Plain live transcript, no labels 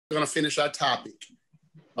going to finish our topic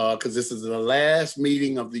because this is the last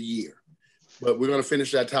meeting of the year. But we're going to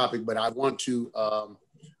finish that topic. But I want to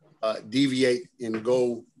deviate and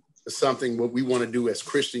go to something what we want to do as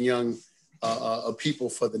Christian young people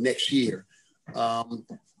for the next year.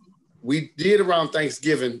 We did around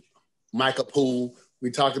Thanksgiving, Micah Poole.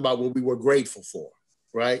 We talked about what we were grateful for,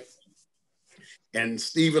 right? And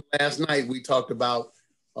Stephen, last night we talked about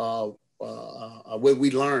what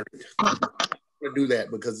we learned. I'm going to do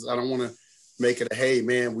that because I don't want to make it a, hey,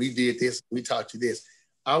 man, we did this, we taught you this.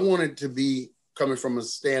 I want it to be coming from a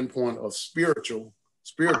standpoint of spiritual.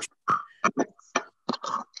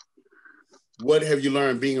 What have you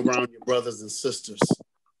learned being around your brothers and sisters?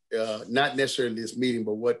 Not necessarily this meeting,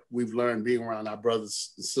 but what we've learned being around our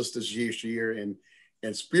brothers and sisters year to year,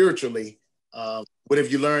 and spiritually, what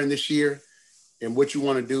have you learned this year and what you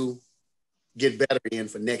want to do, get better in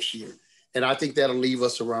for next year. And I think that'll leave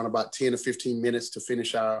us around about 10 or 15 minutes to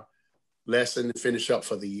finish our lesson and finish up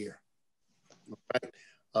for the year. All right.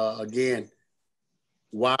 Again,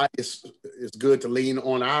 why it's good to lean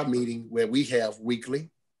on our meeting where we have weekly,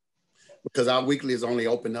 because our weekly is only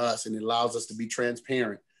open to us and it allows us to be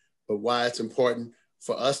transparent. But why it's important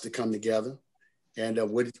for us to come together, and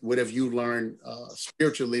what have you learned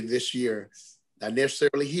spiritually this year? Not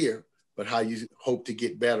necessarily here, but how you hope to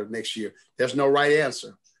get better next year. There's no right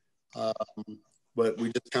answer, but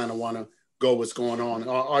we just kind of want to go what's going on.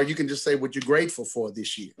 Or you can just say what you're grateful for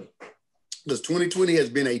this year. Because 2020 has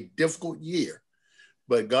been a difficult year,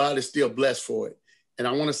 but God is still blessed for it. And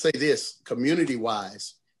I want to say this,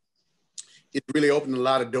 community-wise, it really opened a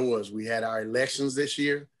lot of doors. We had our elections this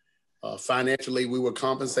year. Financially, we were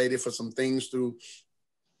compensated for some things through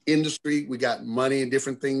industry. We got money and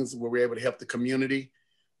different things where we were able to help the community.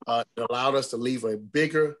 It allowed us to leave a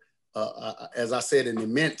bigger, as I said, an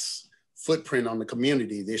immense footprint on the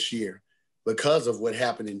community this year because of what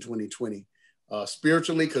happened in 2020.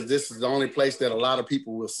 Spiritually, because this is the only place that a lot of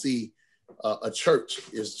people will see a church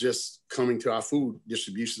is just coming to our food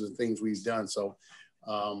distributions and things we've done. So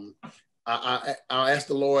I'll ask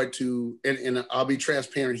the Lord to, and I'll be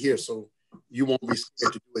transparent here so you won't be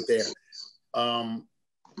scared to do it there.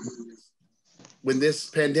 When this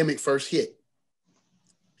pandemic first hit,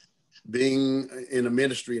 being in the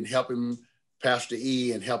ministry and helping Pastor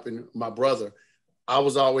E and helping my brother, I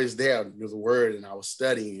was always there with the word and I was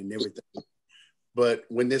studying and everything. But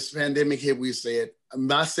when this pandemic hit, we said,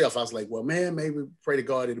 myself, I was like, well, man, maybe pray to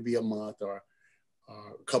God it'll be a month or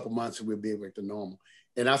a couple months and we'll be back to normal.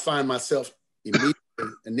 And I find myself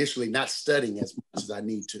initially not studying as much as I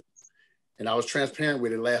need to. And I was transparent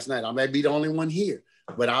with it last night. I may be the only one here,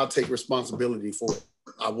 but I'll take responsibility for it.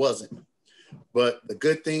 I wasn't. But the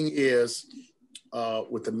good thing is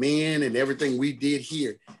with the men and everything we did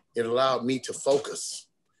here, it allowed me to focus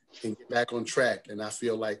and get back on track. And I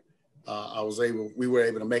feel like we were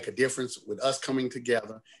able to make a difference with us coming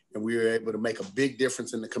together, and we were able to make a big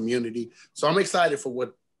difference in the community. So I'm excited for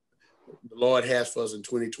what the Lord has for us in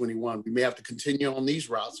 2021. We may have to continue on these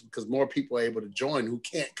routes because more people are able to join who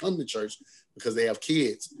can't come to church because they have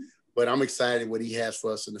kids. But I'm excited what he has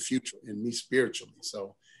for us in the future and me spiritually.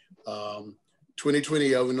 So 2020,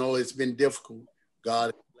 even though it's been difficult, God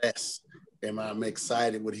is blessed. And I'm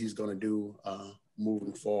excited what he's going to do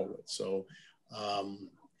moving forward. So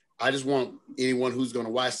I just want anyone who's going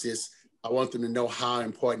to watch this, I want them to know how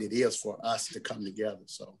important it is for us to come together.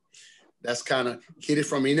 So that's kind of hit it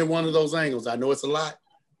from any one of those angles. I know it's a lot,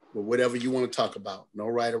 but whatever you want to talk about, no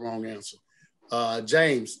right or wrong answer.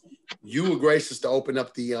 James, you were gracious to open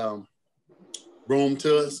up the room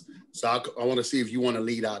to us. So I want to see if you want to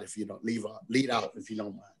lead out if you don't lead out if you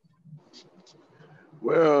don't mind.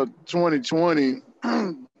 Well, 2020,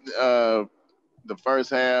 the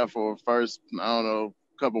first half or first, I don't know,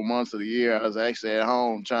 couple months of the year, I was actually at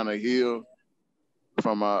home trying to heal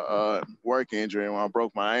from a work injury when I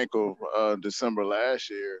broke my ankle December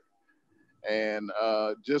last year. And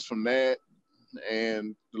just from that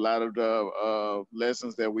and a lot of the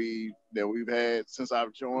lessons that we've had since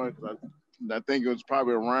I've joined, I think it was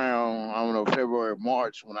probably around, I don't know, February,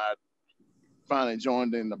 March when I finally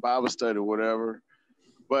joined in the Bible study or whatever.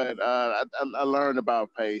 But I learned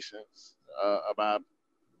about patience, about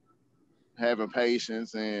having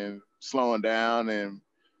patience and slowing down and,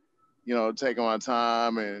 taking my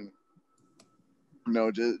time and,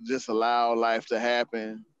 just allow life to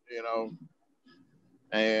happen,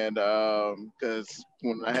 And because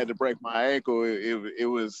when I had to break my ankle, it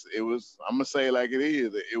was, I'm going to say it like it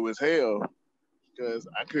is, it was hell because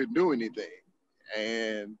I couldn't do anything.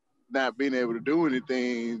 And not being able to do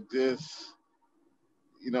anything just,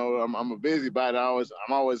 I'm a busybody. I'm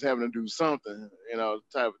always having to do something,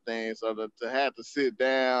 type of thing. So to have to sit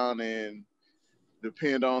down and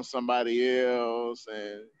depend on somebody else,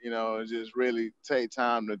 and just really take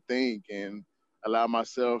time to think and allow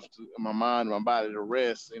myself to, my mind, my body to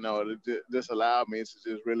rest. This allowed me to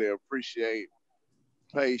just really appreciate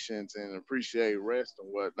patience and appreciate rest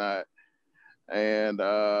and whatnot. And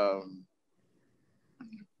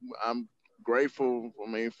I'm grateful,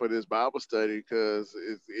 for this Bible study because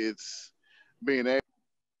it's being able.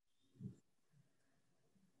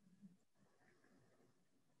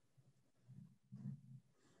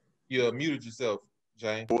 You muted yourself,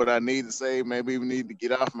 James. What I need to say, maybe even need to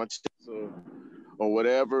get off my chest or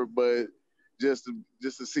whatever, but just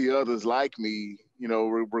to see others like me,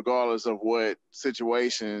 regardless of what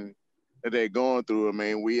situation that they're going through. I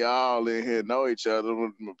mean, we all in here know each other.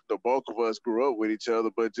 The bulk of us grew up with each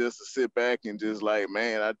other, but just to sit back and just like,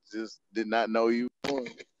 man, I just did not know you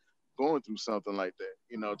going through something like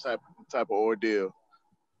that, type of ordeal,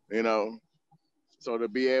 you know. So to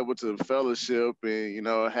be able to fellowship and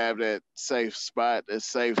have that safe spot, that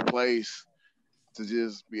safe place to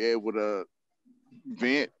just be able to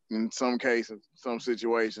vent in some cases, some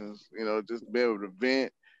situations, just be able to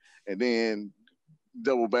vent and then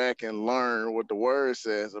double back and learn what the word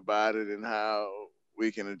says about it and how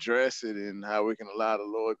we can address it and how we can allow the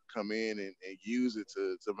Lord to come in and use it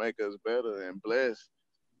to make us better and bless.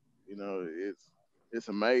 It's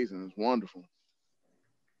amazing. It's wonderful.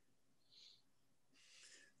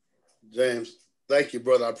 James, thank you,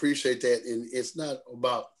 brother. I appreciate that. And it's not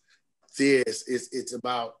about this. It's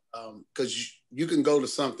about because you can go to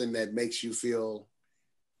something that makes you feel.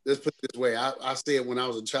 Let's put it this way. I said when I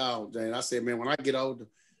was a child, James, I said, man, when I get older,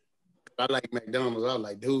 I like McDonald's. I was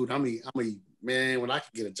like, dude, man, when I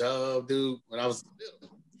could get a job, dude, when I was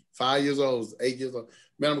 5 years old, 8 years old,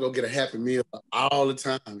 man, I'm gonna get a Happy Meal all the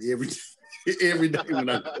time, every day when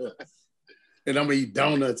I grow up. And I'm gonna eat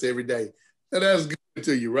donuts every day. And that's good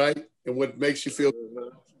to you, right? And what makes you feel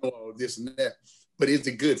this and that. But is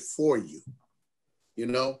it good for you?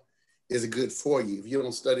 Is it good for you? If you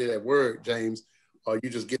don't study that word, James, or you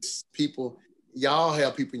just get people, y'all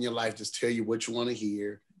have people in your life just tell you what you want to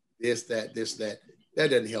hear, this, that. That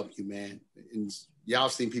doesn't help you, man. And y'all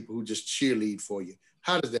seen people who just cheerlead for you.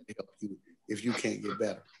 How does that help you if you can't get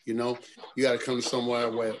better? You got to come to somewhere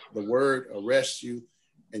where the word arrests you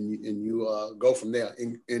and you go from there.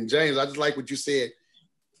 And James, I just like what you said.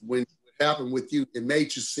 When it happened with you, it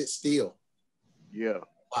made you sit still. Yeah.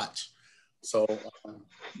 Watch. So,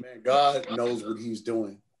 man, God knows what he's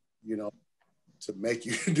doing, to make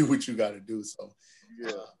you do what you got to do. So,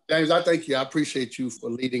 yeah. James, I thank you. I appreciate you for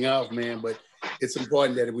leading off, man. But it's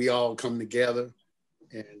important that we all come together.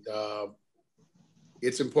 And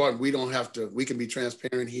it's important. We can be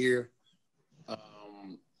transparent here.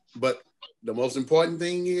 But the most important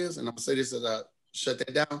thing is, and I'm going to say this as I shut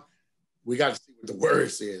that down, we got to see what the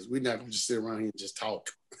word says. We're not going to just sit around here and just talk.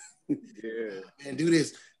 Yeah. Man, do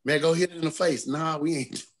this. Man, go hit it in the face. Nah, we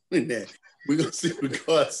ain't doing that. We're going to see what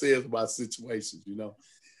God says about situations,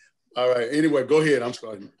 All right. Anyway, go ahead. I'm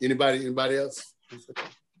sorry. Anybody else?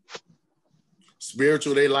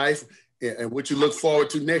 Spiritual day life and what you look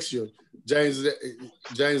forward to next year. James,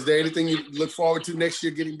 is there anything you look forward to next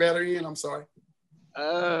year getting better in? I'm sorry.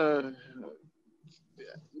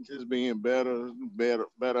 Just being better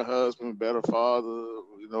husband, better father,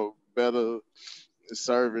 better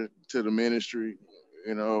servant to the ministry,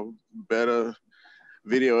 better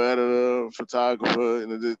video editor,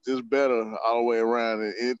 photographer, just better all the way around.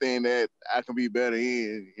 And anything that I can be better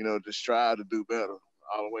in, just strive to do better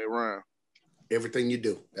all the way around. Everything you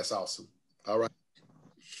do. That's awesome. All right.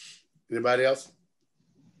 Anybody else?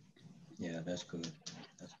 Yeah, that's good.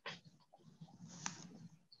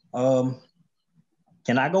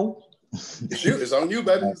 Can I go? It's on you,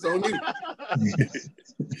 baby. It's on you.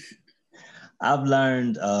 I've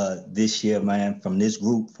learned this year, man, from this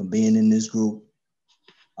group, from being in this group.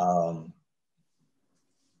 Don't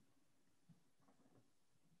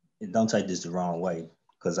take this the wrong way,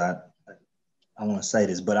 because I want to say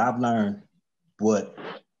this, but I've learned what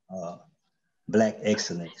Black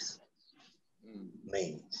excellence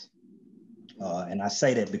means. And I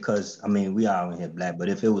say that because, we all in here Black, but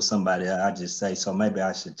if it was somebody, I just say, so maybe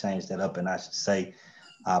I should change that up and I should say,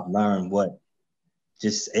 I've learned what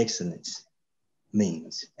just excellence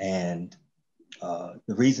means. And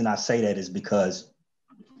the reason I say that is because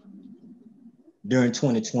during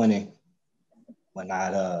 2020, when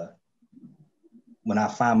I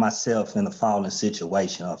find myself in a fallen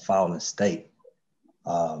situation or a fallen state,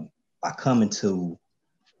 I come into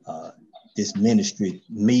this ministry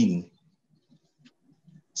meeting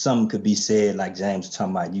something could be said, like James was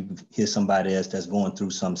talking about, you could hear somebody else that's going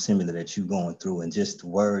through something similar that you're going through, and just the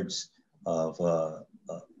words of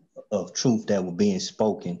truth that were being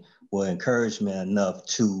spoken were encouragement enough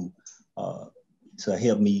to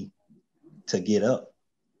help me to get up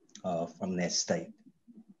from that state.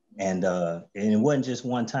 And it wasn't just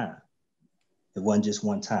one time. It wasn't just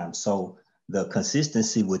one time. So the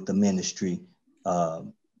consistency with the ministry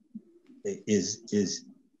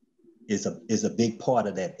is a big part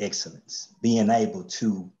of that excellence. Being able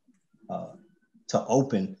to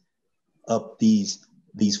open up these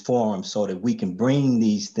forums so that we can bring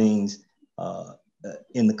these things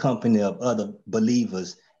in the company of other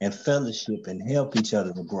believers and fellowship and help each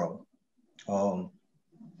other to grow.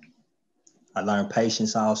 I learned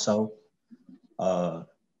patience also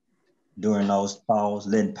during those calls,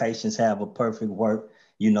 letting patience have a perfect work.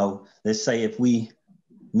 You know, let's say if we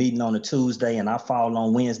meeting on a Tuesday and I fall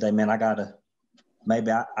on Wednesday, man, I gotta,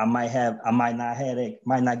 maybe I might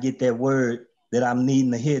not get that word that I'm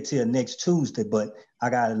needing to hear till next Tuesday, but I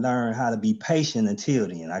gotta learn how to be patient until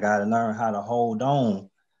then. I gotta learn how to hold on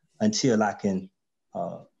until I can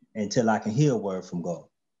hear a word from God.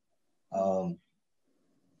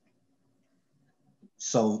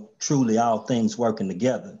 So truly all things working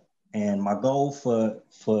together. And my goal for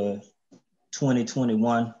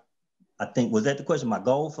 2021, I think, was that the question? My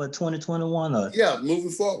goal for 2021? Or yeah, moving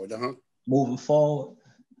forward. Moving forward.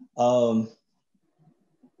 Man.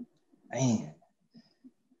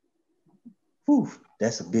 Whew,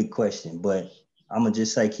 that's a big question, but I'm gonna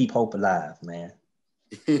just say keep hope alive, man.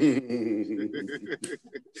 Hey,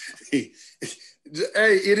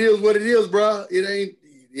 it is what it is, bro. It ain't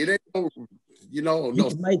no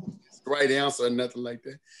right answer or nothing like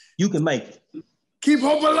that. You can make it. Keep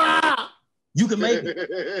hope alive. You can make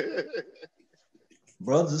it.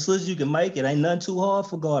 Brothers and sisters, you can make it. Ain't nothing too hard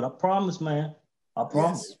for God. I promise, man. I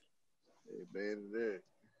promise. Yes. Amen.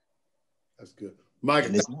 That's good. Mike,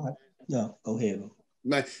 and it's not. Yeah, go ahead.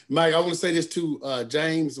 Mike, I want to say this to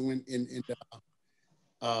James and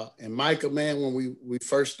Micah, man, when we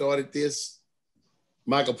first started this,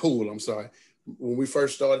 Michael Poole, I'm sorry. When we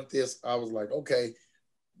first started this, I was like, okay,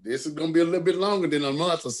 this is gonna be a little bit longer than a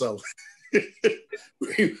month or so.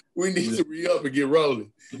 we need to re-up and get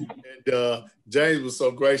rolling. And James was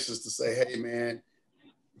so gracious to say, hey, man,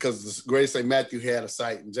 because the great St. Matthew had a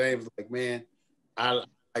site, and James was like, man, I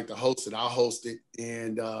like to host it. I'll host it.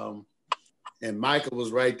 And Michael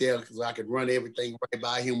was right there because I could run everything right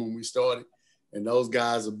by him when we started. And those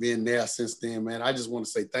guys have been there since then, man. I just want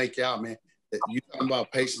to say thank y'all, man. That you talking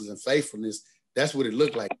about patience and faithfulness, that's what it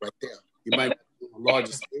looked like right there. You might not be on a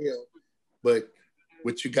larger scale, but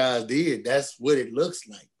what you guys did, that's what it looks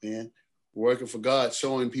like, man. Working for God,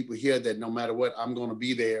 showing people here that no matter what, I'm going to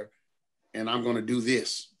be there and I'm going to do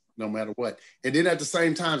this no matter what. And then at the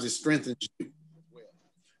same time, it strengthens you as well.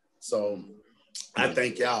 So I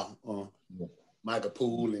thank y'all, Michael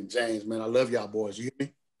Poole and James, man. I love y'all boys. You hear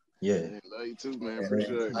me? Yeah. Love you too, man. For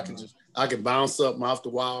sure. I can bounce up off the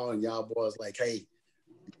wall and y'all boys like, hey,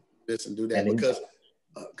 this and do that.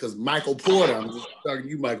 Because Michael Porter, I'm just talking to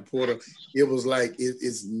you, Michael Porter, it was like,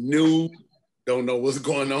 it's new, don't know what's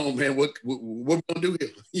going on, man. What we gonna do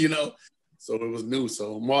here, you know? So it was new.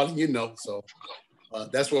 So Marlon, you know, so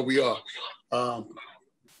that's where we are.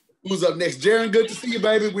 Who's up next? Jaron, good to see you,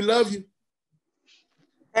 baby. We love you.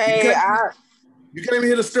 Hey, you came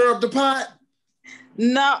here to stir up the pot?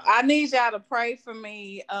 No, I need y'all to pray for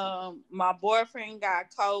me. My boyfriend got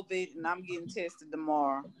COVID and I'm getting tested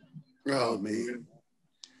tomorrow. Oh, man.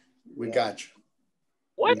 We got you.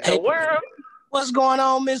 What the world? What's going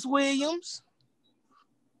on, Miss Williams?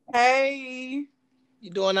 Hey.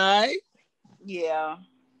 You doing all right? Yeah.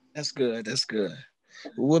 That's good. That's good.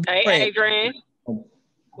 We'll be hey, praying. Adrian.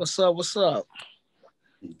 What's up? What's up?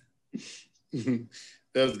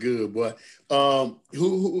 That's good, boy.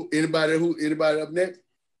 Anybody up next?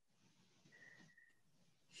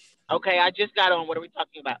 Okay, I just got on. What are we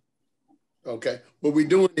talking about? Okay, but we're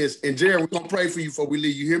doing this, and Jared, we're gonna pray for you before we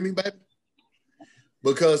leave. You hear me, baby?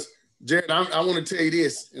 Because Jared, I want to tell you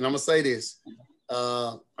this, and I'm gonna say this.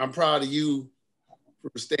 I'm proud of you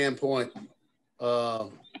from the standpoint.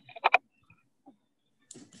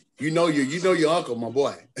 You know your uncle, my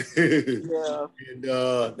boy. Yeah. And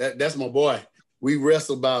that's my boy. We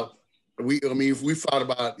wrestle about. If we thought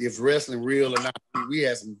about if wrestling real or not, we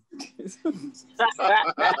had some.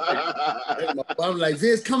 I'm like,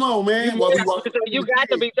 Vince, come on, man. You got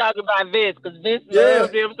to be talking about Vince because Vince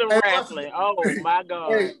loves him some wrestling. Oh my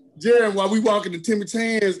God. Hey, Jared, while we walking to Timmy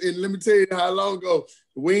Tan's, and let me tell you how long ago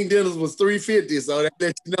the wing dinners was $3.50, so that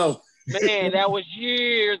let you know. Man, that was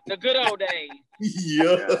years, the good old days.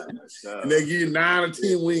 Yeah. And they give you 9 or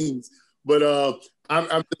 10 wings. But I'm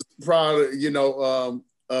just proud of,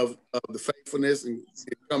 of the faithfulness and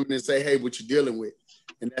coming and say, hey, what you're dealing with.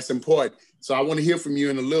 And that's important. So I want to hear from you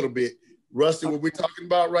in a little bit. Rusty, what we're talking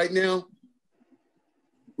about right now,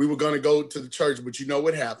 we were going to go to the church, but you know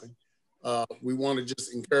what happened. We want to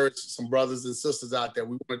just encourage some brothers and sisters out there.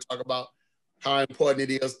 We want to talk about how important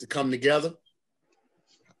it is to come together.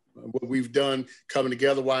 What we've done coming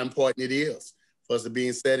together, why important it is for us to be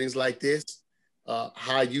in settings like this,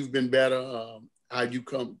 how you've been better, how you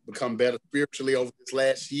become better spiritually over this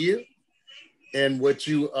last year, and what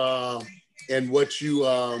you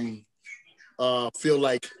feel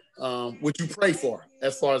like, what you pray for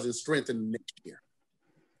as far as in strengthening next year.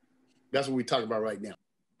 That's what we're talking about right now.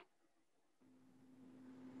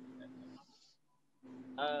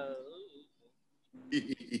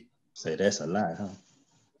 Say that's a lot, huh?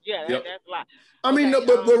 Yeah, that's a lot. I mean, no,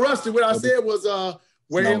 but Rusty, what I said was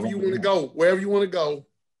wherever you want to go,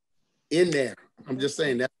 in there. I'm just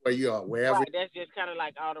saying that's where you are. Wherever. Right, that's just kind of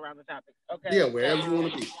like all around the topic. Okay. Yeah, wherever you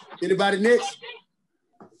want to be. Anybody next?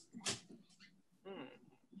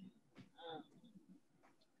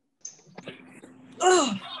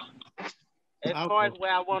 As far as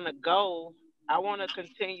where I want to go, I want to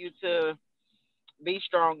continue to be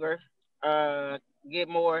stronger, get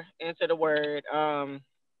more into the word. I'm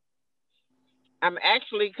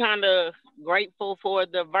actually kind of grateful for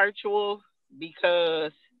the virtual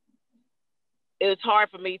because it's hard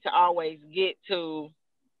for me to always get to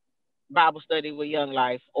Bible study with Young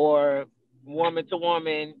Life or woman to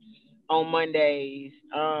woman on Mondays.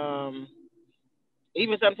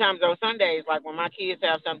 Even sometimes on Sundays, like when my kids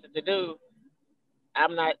have something to do,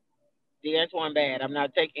 I'm not, that's one bad. I'm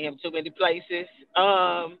not taking him too many places.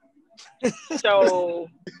 So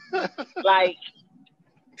like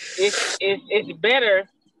it's better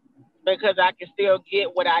because I can still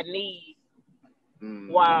get what I need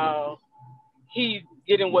while he's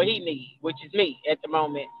getting what he needs, which is me at the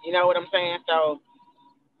moment. You know what I'm saying? So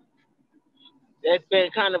that's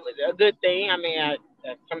been kind of a good thing. I mean,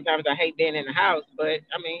 sometimes I hate being in the house, but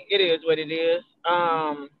I mean, it is what it is.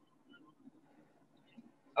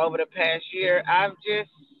 Over the past year, I've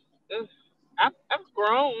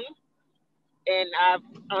grown, and I've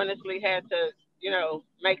honestly had to, not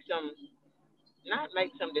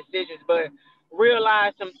make some decisions, but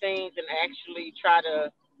realize some things and actually try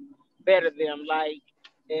to better them. Like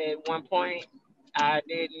at one point, I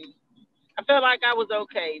felt like I was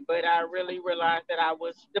okay, but I really realized that I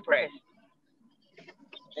was depressed.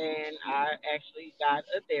 And I actually got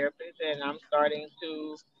a therapist, and I'm starting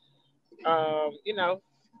to,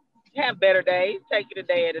 have better days, take it a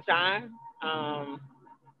day at a time.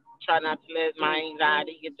 Try not to let my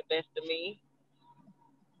anxiety get the best of me.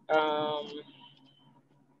 Um,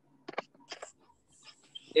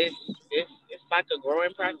 it's like a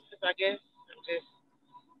growing process, I guess. I'm just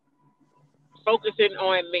focusing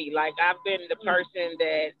on me. Like I've been the person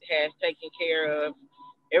that has taken care of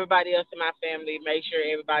everybody else in my family, made sure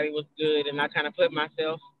everybody was good, and I kind of put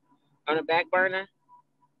myself on the back burner.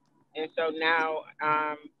 And so now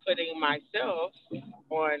I'm putting myself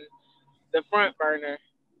on the front burner,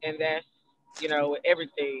 and that's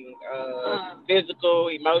everything, physical,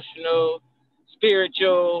 emotional,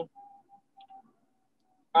 spiritual,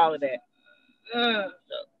 all of that. So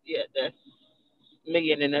yeah, that's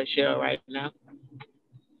me in a nutshell right now.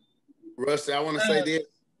 Rusty, I want to say this.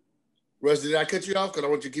 Rusty, did I cut you off? Because I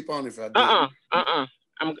want you to keep on if I did.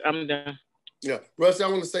 I'm done. Yeah. Rusty, I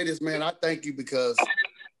want to say this, man. I thank you because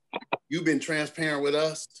you've been transparent with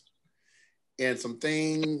us and some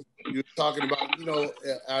things you're talking about.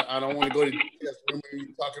 I don't want to go to details. Remember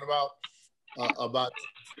you talking about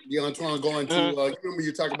the Antoine going to, you remember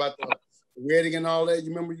you talking about the wedding and all that? You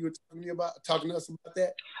remember you were talking to us about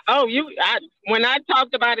that? Oh, when I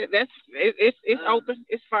talked about it, it's open.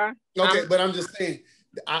 It's fine. Okay, but I'm just saying,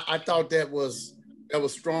 I thought that was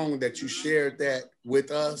strong that you shared that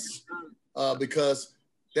with us, because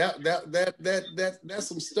that's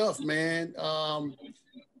some stuff, man.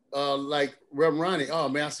 Like Reverend Ronnie. Oh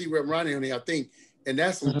man, I see Reverend Ronnie on here, I think, and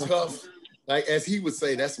that's some tough, like as he would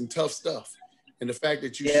say, that's some tough stuff. And the fact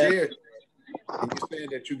that you shared, and you're saying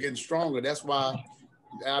that you're getting stronger, that's why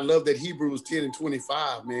I love that Hebrews 10 and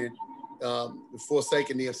 25, man.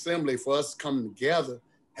 Forsaking the assembly, for us coming together,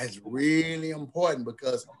 is really important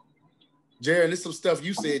because, Jared, there's some stuff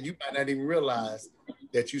you said you might not even realize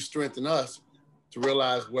that you strengthen us to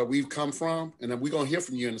realize where we've come from. And then we're going to hear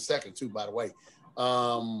from you in a second, too, by the way.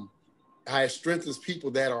 How it strengthens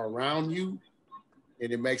people that are around you,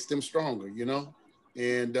 and it makes them stronger,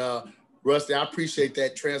 And Rusty, I appreciate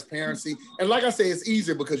that transparency. And like I say, it's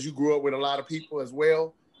easier because you grew up with a lot of people as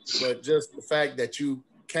well. But just the fact that you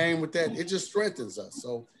came with that, it just strengthens us.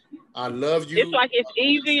 So I love you. It's like it's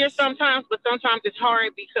easier sometimes, but sometimes it's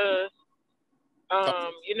hard because,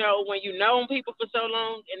 you know, when you know people for so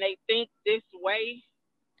long and they think this way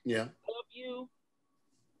of you,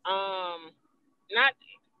 not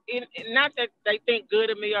not that they think good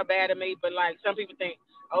of me or bad of me, but like some people think,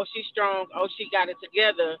 oh, she's strong, oh, she got it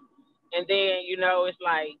together, and then you know it's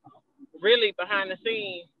like really behind the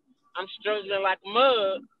scenes, I'm struggling like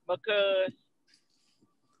mud because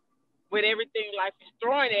with everything life is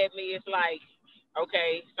throwing at me, it's like,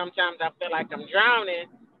 okay, sometimes I feel like I'm drowning,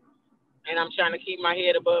 and I'm trying to keep my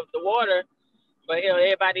head above the water, but hell,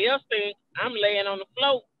 everybody else thinks I'm laying on the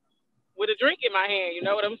float with a drink in my hand. You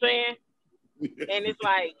know what I'm saying? And it's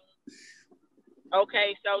like,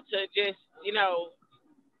 okay, so to just, you know,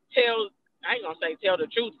 I ain't gonna say tell the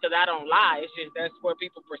truth because I don't lie. It's just that's what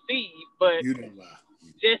people perceive. But you don't lie.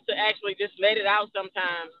 Just to actually just let it out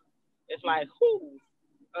sometimes, it's like, whoo,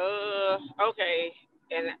 okay.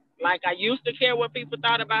 And like I used to care what people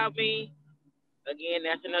thought about me. Again,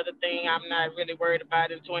 that's another thing I'm not really worried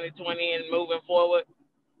about in 2020 and moving forward.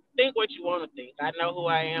 Think what you want to think. I know who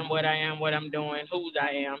I am, what I'm doing, whose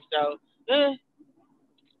I am. So,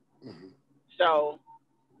 so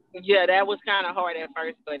yeah, that was kind of hard at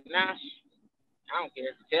first, but now I don't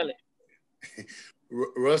care. Tell it.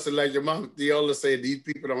 Russell, like your mom Theola said, these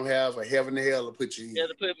people don't have a heaven or hell to put you in. Just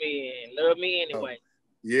to put me in. Love me anyway.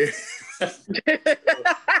 Yeah.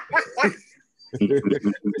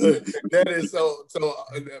 That is so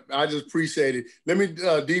I just appreciate it. Let me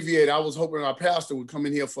deviate. I was hoping our pastor would come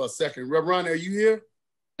in here for a second. Reverend, are you here?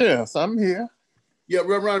 Yes, I'm here. Yeah,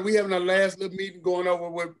 Reverend, we having our last little meeting going over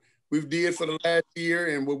what we've did for the last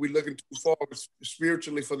year and what we're looking to forward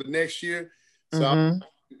spiritually for the next year. So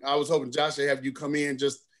I was hoping Josh would have you come in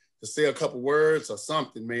just to say a couple words or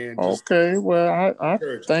something, man. Just okay, well,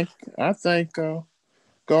 I thank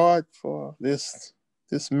God for this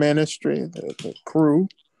ministry, the crew,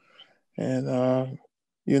 and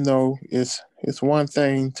you know, it's one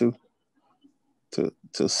thing to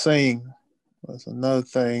sing, it's another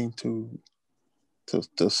thing to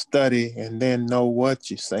study and then know what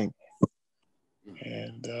you sing,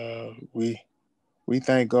 and we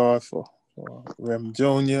thank God for Rem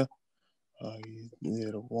Jr. He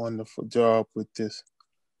did a wonderful job with this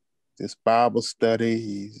Bible study.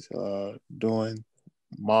 He's doing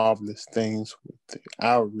marvelous things with the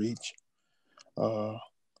outreach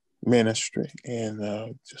ministry,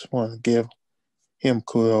 and just want to give him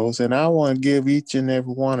kudos. And I want to give each and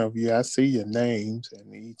every one of you, I see your names,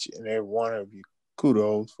 and each and every one of you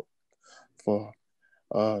kudos for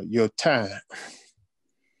your time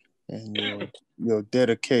and your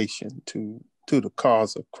dedication to the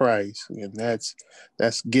cause of Christ. And that's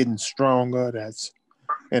getting stronger.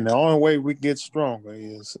 And the only way we get stronger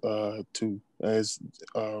is as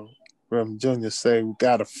Reverend Jr. say, we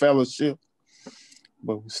got a fellowship,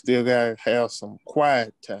 but we still got to have some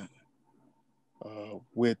quiet time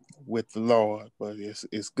with the Lord. But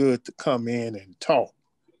it's good to come in and talk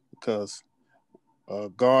because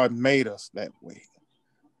God made us that way.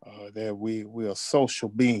 That we're a social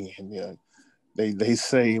being. They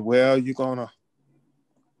say, well, you're gonna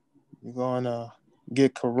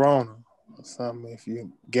get corona or something if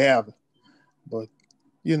you gather, but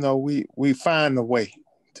you know we find a way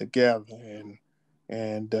together,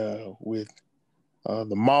 and with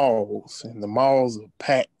the malls, and the malls are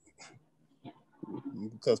packed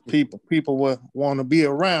because people will want to be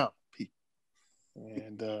around people,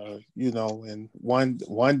 and you know, and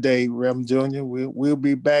one day, Reverend Jr., we'll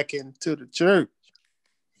be back into the church.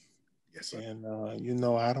 Yes, sir. And you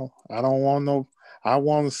know, I don't want no. I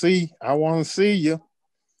want to see you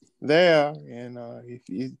there, and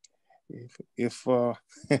if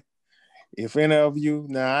if any of you,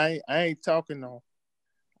 now I ain't talking no,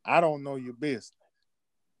 I don't know your business,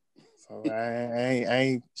 so I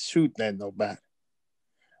ain't shooting at nobody,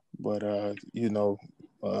 but you know,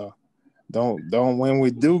 don't when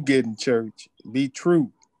we do get in church, be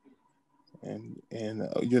true, and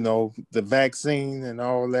you know, the vaccine and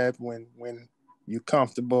all that when you're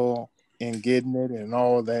comfortable in getting it and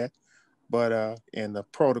all that, but and the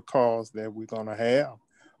protocols that we're gonna have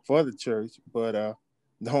for the church, but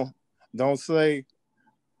don't say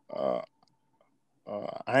I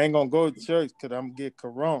ain't gonna go to church because I'm gonna get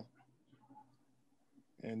corona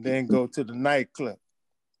and then go to the nightclub.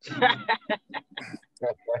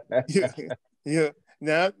 Yeah.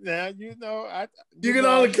 Now you know I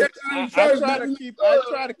try to keep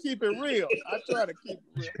it real. I try to keep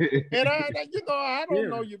it real. And I don't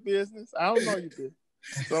know your business. I don't know your business.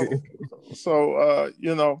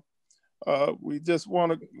 We just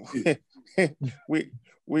want to we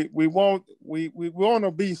want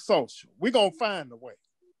to be social. We're gonna find a way.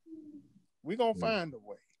 We're gonna find a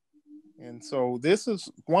way. And so this is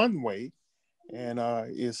one way, and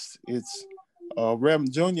it's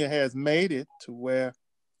Reverend Jr. has made it to where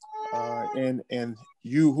and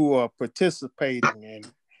you who are participating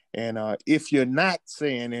and if you're not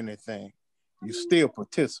saying anything, you still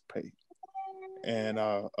participate, and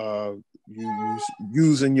you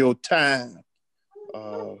using your time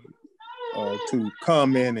to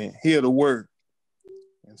come in and hear the word.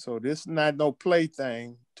 And so this is not no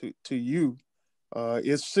plaything to you.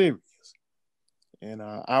 It's serious. And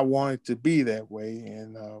I want it to be that way.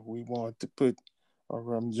 And we want to put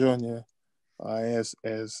Reverend Jr. As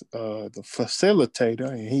the facilitator,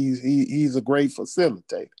 and he's a great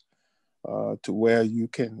facilitator to where you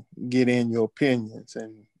can get in your opinions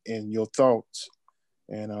and your thoughts,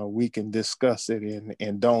 and we can discuss it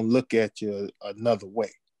and don't look at you another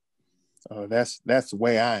way. That's the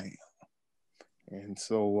way I am. And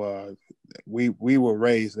so we were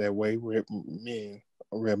raised that way, me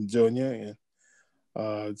and Reverend Jr.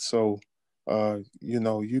 And so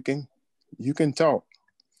you can talk,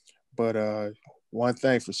 but one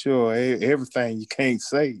thing for sure, everything you can't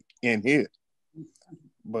say in here.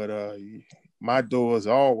 But my door is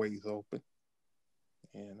always open,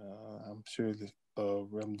 and I'm sure that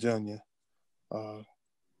Reverend Jr.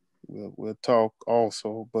 We'll talk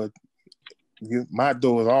also. But my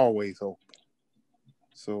door is always open.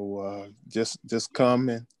 So just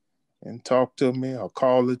come and talk to me, or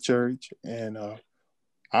call the church, and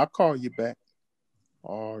I'll call you back.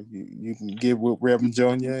 Or you can get with Reverend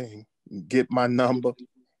Jr. and get my number,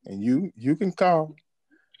 and you can call.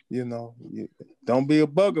 Don't be a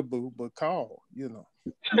bugaboo, but call. And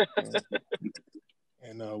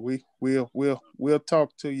we'll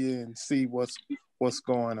talk to you and see what's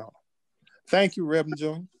going on. Thank you, Reverend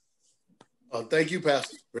Jr. Thank you,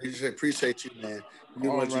 Pastor. Appreciate you, man. We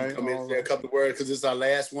want you to come in and say a couple of words because it's our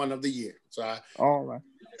last one of the year. So all right.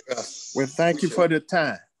 Well, thank you for the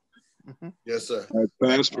time. Mm-hmm. Yes, sir.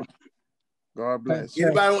 Pastor. God bless.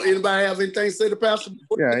 Anybody have anything to say to Pastor?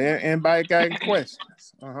 Yeah, anybody got any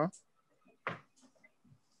questions?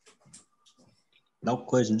 No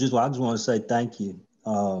question. I just want to say thank you,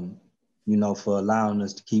 for allowing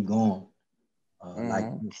us to keep going, like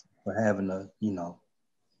for having the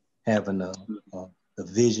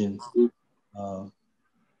vision, that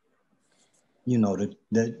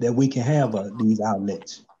we can have these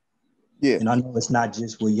outlets. Yeah. And I know it's not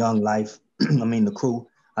just with Young Life. I mean, the crew.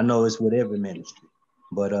 I know it's with every ministry,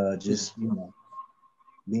 but just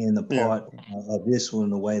being a part of this one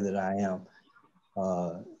the way that I am,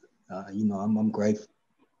 I'm grateful.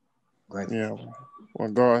 Grateful. Yeah.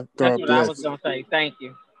 Well, God That's bless. what I was gonna say. Thank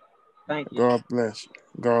you. God bless you.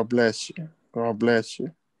 God bless you. God bless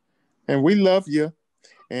you. And we love you,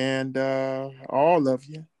 and all of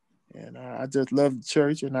you. And I just love the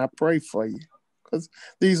church, and I pray for you because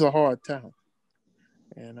these are hard times.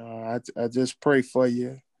 And I just pray for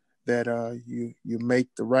you that you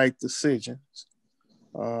make the right decisions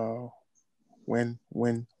when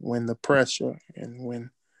the pressure and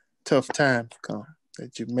when tough times come,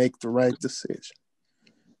 that you make the right decision.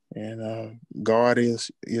 And God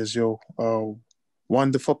is your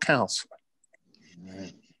wonderful counselor.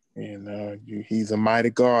 Right. And he's a mighty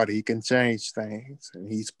God. He can change things,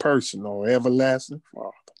 and he's personal, everlasting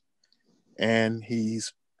Father. And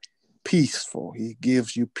he's peaceful. He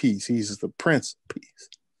gives you peace. He's the Prince of Peace.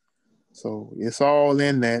 So it's all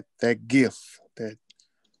in that gift that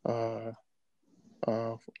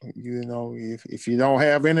if you don't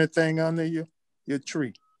have anything under your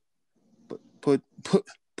tree, put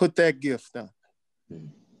that gift on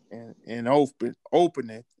and open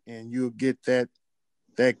it, and you'll get that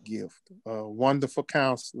gift. A wonderful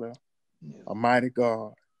counselor, a mighty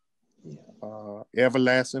God,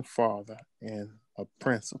 everlasting Father, and a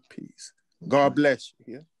Prince of Peace. God bless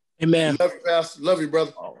you. Yeah. Amen. Love you, Pastor. Love you,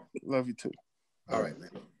 brother. Love you too. All right,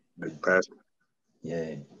 man. Pastor.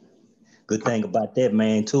 Yeah. Good thing about that,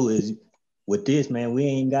 man, too, is with this, man, we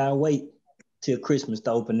ain't gotta wait till Christmas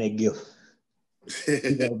to open that gift.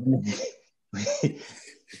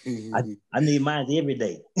 I need mine every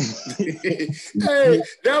day. Hey,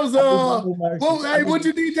 that was what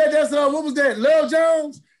you need that? That's what was that? Lil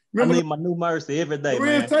Jones? Remember I need my new mercy every day,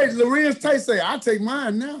 man. Lorenz Tate say, I take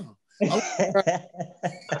mine now.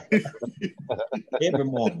 Every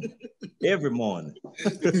morning.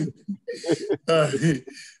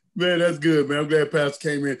 Man, that's good, man. I'm glad Pastor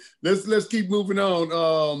came in. Let's keep moving on.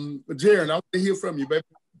 Jaron, I want to hear from you, baby.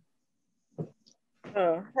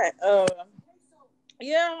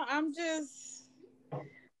 Yeah, I'm just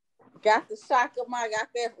got the shock of my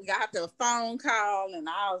got the phone call, and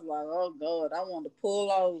I was like, oh God, I want to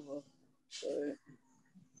pull over.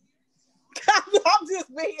 But I'm just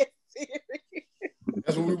being serious.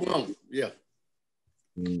 That's what we want. Yeah.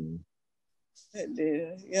 It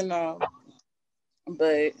is,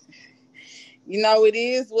 but it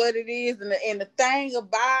is what it is, and the thing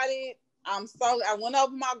about it, I went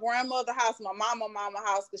over my grandmother's house, my mama's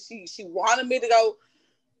house, because she wanted me to go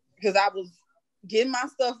because I was getting my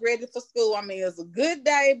stuff ready for school. I mean, it was a good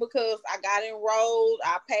day because I got enrolled.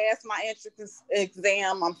 I passed my entrance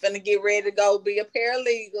exam. I'm finna get ready to go be a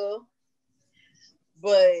paralegal.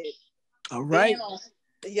 But all right.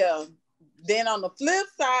 Then on the flip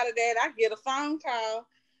side of that, I get a phone call.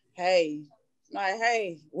 Hey,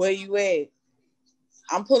 where you at?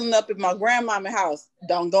 I'm pulling up at my grandmama's house.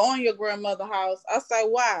 Don't go in your grandmother's house. I say,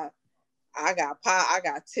 why? I got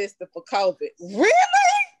tested for COVID. Really?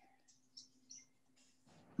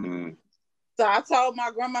 So I told my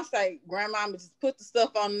grandma, grandmama, just put the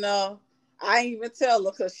stuff on the. I ain't even tell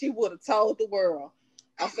her because she would have told the world.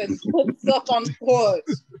 I said, just put the stuff on the porch.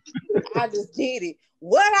 I just did it.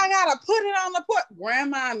 What I gotta put it on the porch?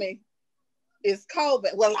 Grandmommy, it's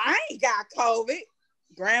COVID. Well, I ain't got COVID.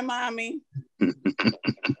 Grandmommy,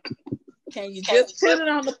 can you just put it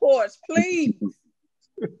on the porch, please?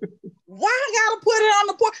 Why I gotta put it on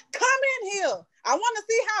the porch? Come in here. I want to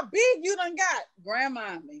see how big you done got,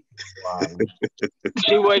 Grandmommy. Wow.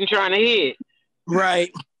 She wasn't trying to hit.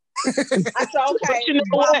 Right. I said, okay. But you know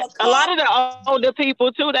what? A lot of the older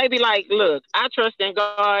people too, they be like, look, I trust in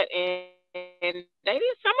God, and some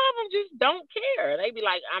of them just don't care. They be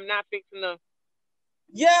like, I'm not fixing to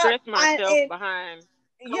stress myself behind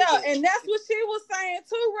COVID. Yeah, and that's what she was saying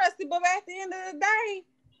too, Rusty. But at the end of the day,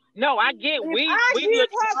 no, I get we look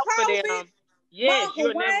out for them. Yes,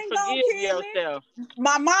 you'll never forgive yourself.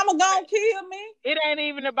 My mama gonna kill me. It ain't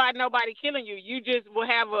even about nobody killing you. You just will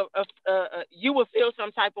have you will feel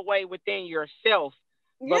some type of way within yourself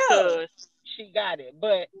because she got it.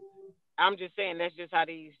 But I'm just saying that's just how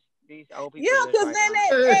these old people. Yeah, because then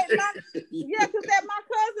because at my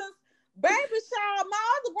cousin's baby shower, my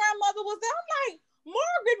other grandmother was there. I'm like,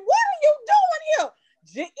 Margaret, what are you doing here?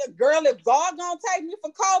 Girl, if God gonna take me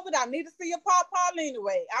for COVID, I need to see your pawpaw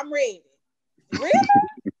anyway. I'm ready.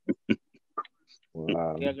 Really?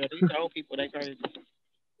 Wow. Yeah, these old people, they crazy.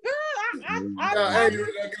 Hey,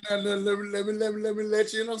 let me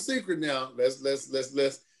let you in on secret now. Let's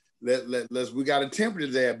we got to temper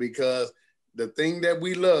it there because the thing that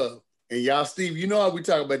we love, and y'all, Steve, you know how we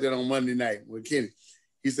talk about that on Monday night with Kenny.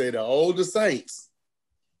 He said the older saints,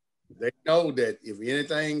 they know that if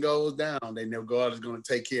anything goes down, they know God is going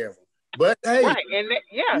to take care of them. But hey, right, and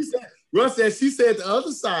Russ said, she said the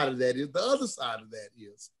other side of that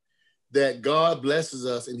is that God blesses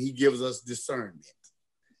us and he gives us discernment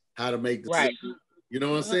how to make decisions. Right. You know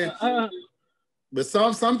what I'm saying? But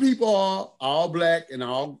some people are all black and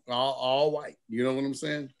all white. You know what I'm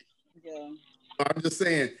saying? Yeah. I'm just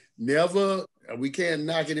saying, we can't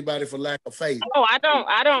knock anybody for lack of faith. Oh, I don't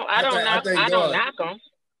knock them.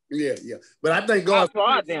 Yeah. But I think God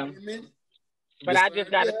applaud them. But I just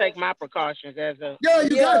got to take my precautions as a. Yeah,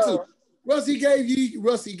 you got to. Russ, he gave you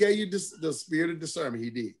the spirit of discernment. He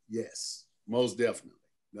did. Yes, most definitely.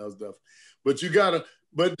 But you gotta.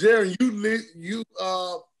 But Jerry, you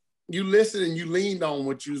listen and you leaned on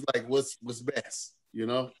what you was like. What's best? You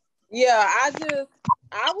know. Yeah,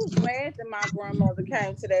 I was mad that my grandmother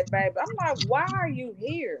came to that baby. I'm like, why are you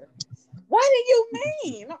here? What do you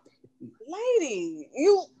mean, lady?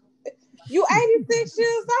 You 86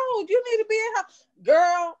 years old. You need to be in her.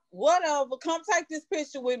 Girl, whatever. Come take this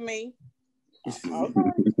picture with me.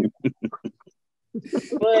 Okay.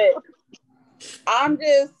 But I'm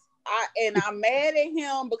mad at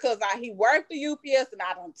him because he worked the UPS and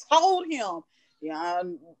I done told him,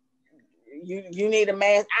 you need a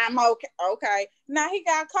mask. I'm okay. Okay. Now he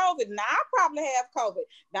got COVID. Now I probably have COVID.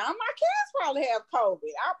 Now my kids probably have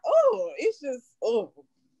COVID. It's just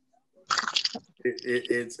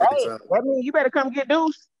It's that means you better come get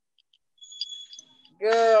Deuce.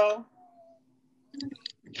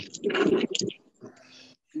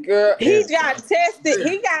 Girl, he got tested.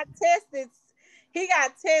 He got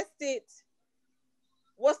tested.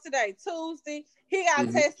 What's today? Tuesday. He got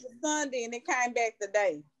tested Sunday, and it came back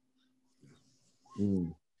today.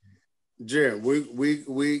 Jerry,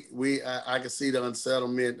 I can see the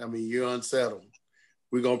unsettlement. I mean, you're unsettled.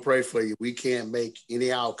 We're gonna pray for you. We can't make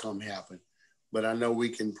any outcome happen, but I know we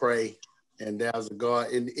can pray. And there's a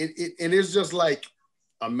God, and it's just like,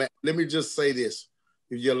 let me just say this,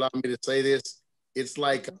 if you allow me to say this, it's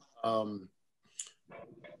like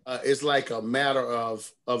it's like a matter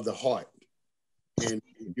of the heart. And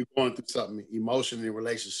if you're going through something emotionally in a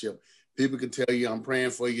relationship, people can tell you, I'm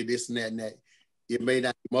praying for you, this and that and that. It may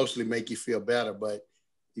not emotionally make you feel better, but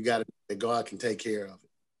you got to know that God can take care of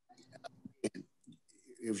it. And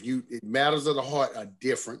it matters of the heart are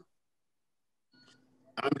different.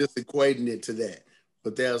 I'm just equating it to that.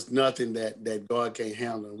 But there's nothing that God can't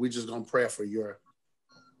handle. We're just gonna pray for your,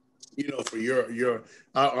 for your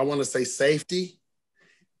I want to say safety,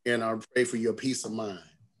 and I pray for your peace of mind.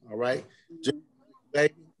 All right,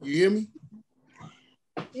 baby, you hear me?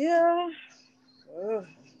 Yeah.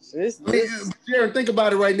 Jared, think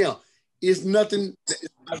about it right now. It's nothing. It's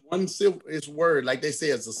not one silver. It's word, like they say,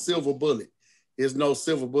 it's a silver bullet. There's no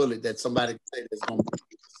silver bullet that somebody can say that's gonna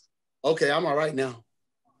be. Okay, I'm all right now.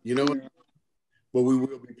 You know what? But we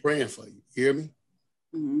will be praying for you. You hear me?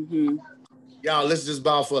 Mm-hmm. Y'all, let's just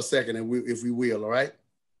bow for a second, and if we will, all right?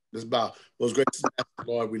 Let's bow. Most gracious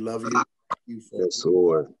Lord, we love you. Yes,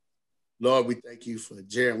 Lord. Lord, we thank you for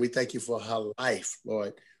Jaren. We thank you for her life,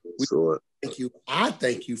 Lord. Yes, Lord. Thank you. I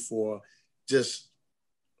thank you for just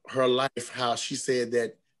her life, how she said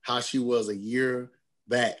that, how she was a year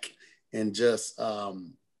back, and just how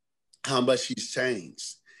much she's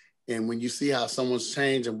changed. And when you see how someone's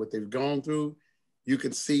changed and what they've gone through, you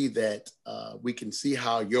can see that we can see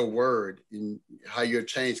how your word and how your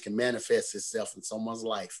change can manifest itself in someone's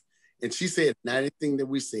life. And she said, not anything that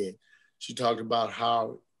we said, she talked about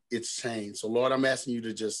how it's changed. So Lord, I'm asking you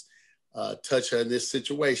to just touch her in this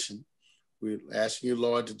situation. We're asking you,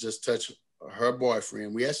 Lord, to just touch her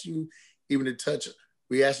boyfriend. We ask you even to touch her.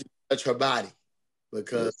 We ask you to touch her body,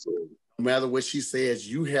 because no matter what she says,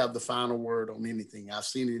 you have the final word on anything. I've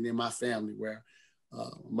seen it in my family where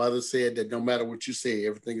mother said that no matter what you say,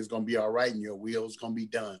 everything is going to be all right and your will is going to be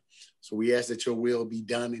done. So we ask that your will be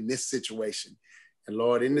done in this situation. And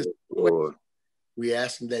Lord, in this situation, we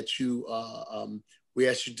ask that we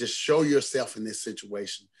ask you to show yourself in this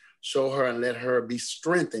situation. Show her and let her be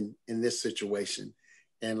strengthened in this situation,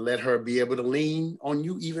 and let her be able to lean on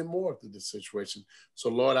you even more through this situation. So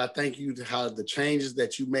Lord, I thank you to how the changes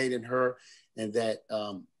that you made in her, and that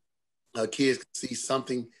her kids can see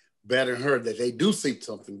something better in her, that they do see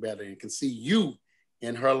something better and can see you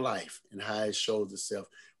in her life and how it shows itself.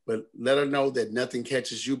 But let her know that nothing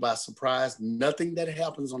catches you by surprise. Nothing that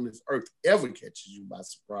happens on this earth ever catches you by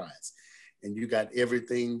surprise. And you got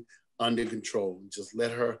everything under control. Just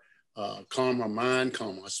let her calm her mind,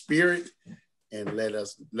 calm her spirit, and let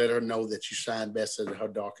her know that you shine best at her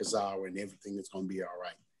darkest hour, and everything is going to be all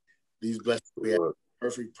right. These blessings we have,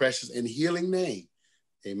 perfect, precious, and healing name.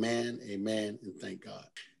 Amen, amen, and thank God.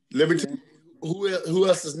 Let me tell you, who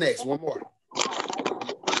else is next? One more.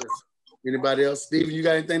 Anybody else? Steven, you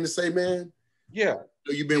got anything to say, man? Yeah.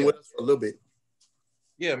 You've been with us for a little bit.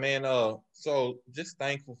 Yeah, man. So just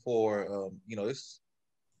thankful for it's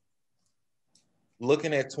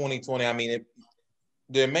looking at 2020. I mean,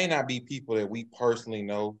 there may not be people that we personally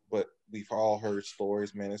know, but we've all heard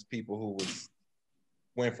stories, man. It's people who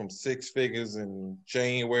went from 6 figures in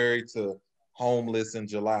January to homeless in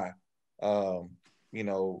July. To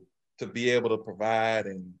be able to provide,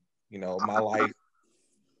 and my life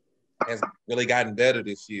has really gotten better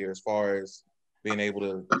this year as far as being able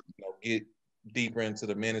to get deeper into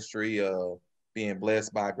the ministry, being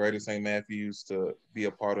blessed by Greater St. Matthews to be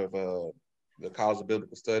a part of the College of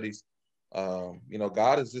Biblical Studies.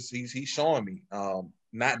 God is just, he's showing me,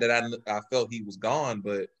 not that I felt he was gone,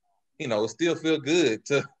 but, it still feel good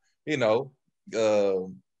to,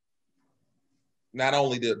 not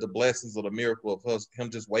only the blessings or the miracle of him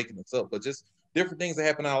just waking us up, but just different things that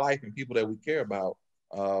happen in our life and people that we care about.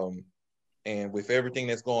 And with everything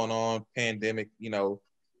that's going on, pandemic,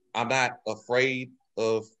 I'm not afraid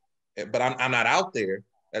of, but I'm not out there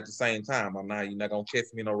at the same time. You're not going to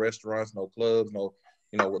catch me in no restaurants, no clubs, no,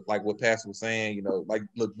 like what Pastor was saying, like,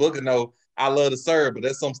 look, Booker, I love to serve, but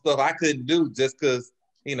there's some stuff I couldn't do just because,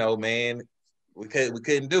 man, we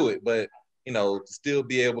couldn't do it. But, to still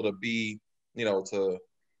be able to be, to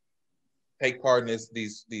take part in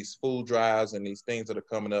these food drives and these things that are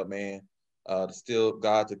coming up, man, to still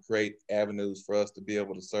God to create avenues for us to be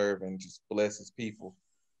able to serve and just bless his people.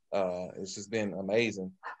 It's just been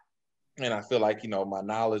amazing. And I feel like, my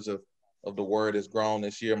knowledge of the word has grown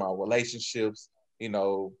this year, my relationships, I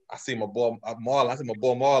see my boy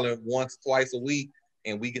Marlon once, twice a week,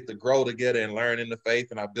 and we get to grow together and learn in the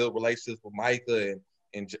faith. And I build relationships with Micah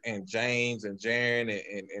and James and Jaren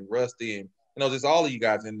and Rusty and, just all of you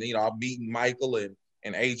guys. And, I'm meeting Michael and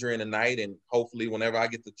Adrian tonight. And hopefully whenever I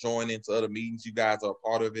get to join into other meetings, you guys are a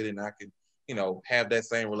part of it. And I can, have that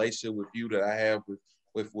same relationship with you that I have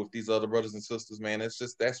with these other brothers and sisters, man. It's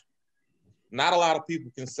just, that's not a lot of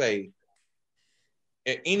people can say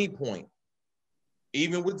at any point,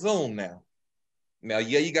 even with Zoom now. Now,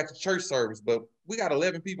 yeah, you got the church service, but we got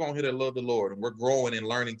 11 people on here that love the Lord, and we're growing and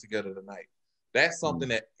learning together tonight. That's something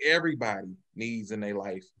that everybody needs in their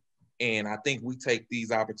life. And I think we take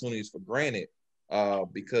these opportunities for granted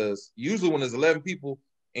because usually when there's 11 people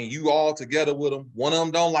and you all together with them, one of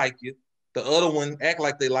them don't like you. The other one act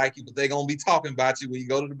like they like you, but they're going to be talking about you when you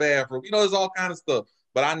go to the bathroom. You know, there's all kind of stuff.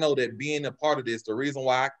 But I know that being a part of this, the reason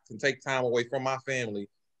why I can take time away from my family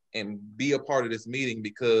and be a part of this meeting,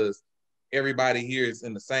 because everybody here is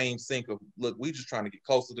in the same sync of, look, we just trying to get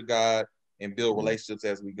closer to God and build relationships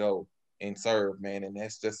as we go and serve, man. And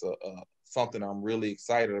that's just something I'm really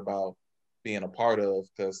excited about being a part of,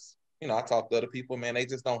 because, you know, I talk to other people, man, they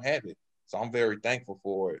just don't have it. So I'm very thankful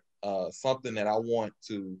for it. Something that I want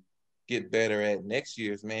to get better at next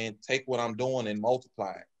year is, man, take what I'm doing and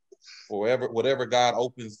multiply it. Whatever God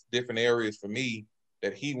opens different areas for me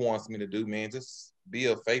that he wants me to do, man, just be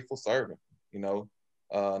a faithful servant, you know,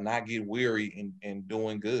 not get weary in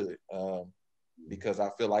doing good. Because I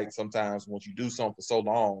feel like sometimes once you do something for so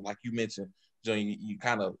long, like you mentioned, John, you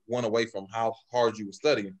kind of went away from how hard you were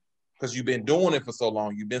studying because you've been doing it for so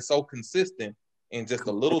long. You've been so consistent, and just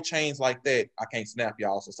a little change like that, I can't snap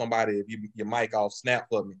y'all. So somebody, if your mic off, snap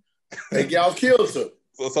for me. Hey, y'all killed her.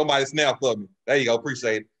 So somebody snap for me. There you go.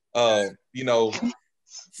 Appreciate it. You know,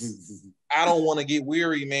 I don't want to get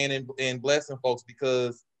weary, man, in blessing folks,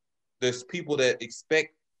 because there's people that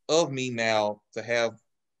expect of me now to have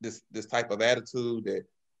this type of attitude that,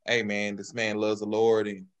 hey, man, this man loves the Lord,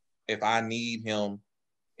 and if I need him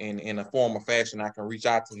in a form or fashion, I can reach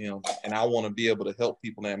out to him, and I want to be able to help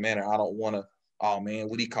people in that manner. I don't want to, oh, man,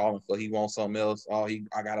 what he calling for? He wants something else. Oh,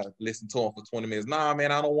 I got to listen to him for 20 minutes. Nah,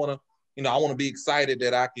 man, I don't want to, you know, I want to be excited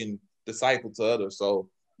that I can disciple to others. So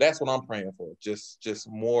that's what I'm praying for, just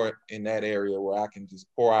more in that area where I can just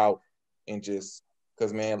pour out and just,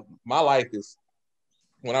 because, man, my life is,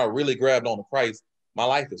 when I really grabbed on to Christ, my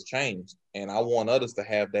life has changed, and I want others to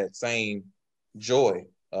have that same joy,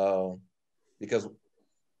 because,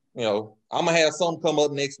 you know, I'm going to have something come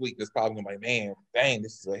up next week that's probably going to be, man, dang,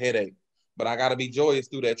 this is a headache, but I got to be joyous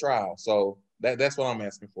through that trial. So that's what I'm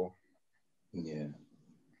asking for. Yeah.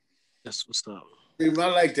 That's what's up. I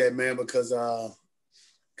like that, man, because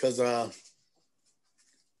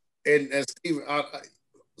and Stephen,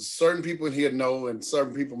 certain people in here know, and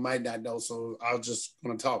certain people might not know, so I'll just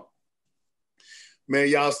want to talk. Man,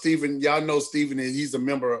 y'all know Stephen, and he's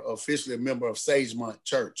officially a member of Sagemont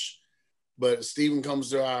Church. But Stephen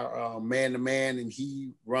comes to our man-to-man, and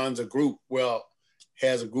he runs a group,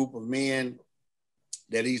 has a group of men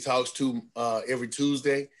that he talks to every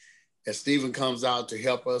Tuesday. And Stephen comes out to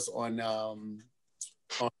help us on our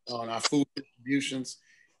food distributions.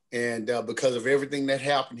 And because of everything that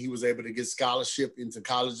happened, he was able to get scholarship into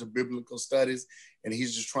College of Biblical Studies, and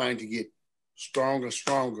he's just trying to get stronger.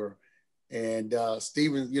 And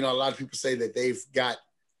Stephen, you know, a lot of people say that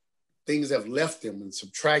things have left them and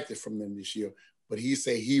subtracted from them this year, but he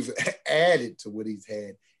say he's added to what he's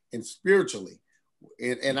had, and spiritually.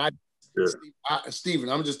 Stephen,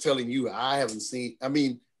 I'm just telling you, I haven't seen, I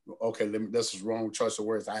mean, okay, this is wrong choice of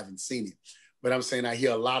words. I haven't seen it, but I'm saying I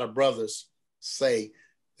hear a lot of brothers say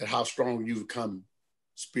that how strong you've come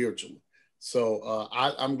spiritually. So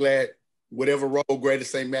I'm glad whatever role Greater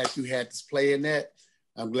St. Matthew had to play in that,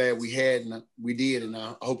 I'm glad we did, and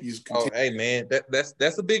I hope you continue. Oh, hey, man,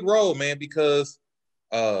 that's a big role, man, because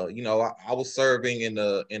you know, I was serving in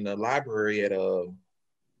the library at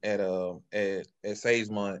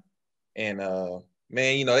Sagemont, and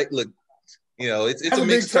man, you know, look, you know, it's a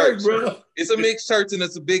mixed church, bro. It's a mixed church, and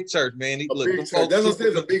it's a big church, man. That's what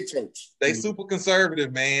it's a big church. They super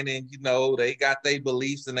conservative, man, and you know, they got their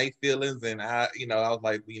beliefs and their feelings, and I was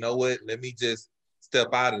like, you know what, let me just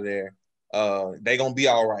step out of there. They gonna be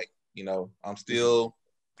all right, you know. I'm still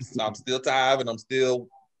tithing, I'm still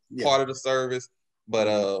part of the service, but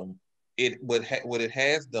what it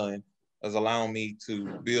has done is allowing me to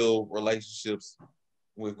build relationships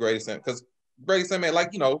with Greater St. Because Greater St. Man,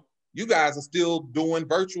 like, you know, you guys are still doing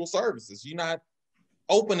virtual services. You're not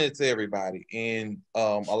open it to everybody, and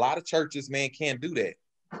a lot of churches, man, can't do that.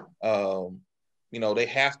 You know, they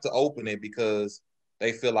have to open it because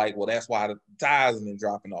they feel like, well, that's why the tithes have been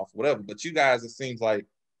dropping off, whatever. But you guys, it seems like,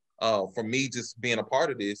 for me, just being a part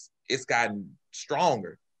of this, it's gotten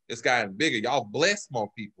stronger. It's gotten bigger. Y'all bless more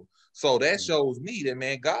people. So that shows me that,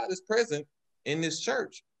 man, God is present in this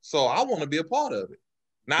church. So I want to be a part of it.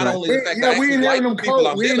 Not only the fact that we ain't having them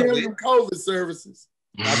COVID services.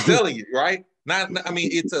 I'm telling you, right? I mean,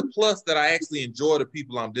 it's a plus that I actually enjoy the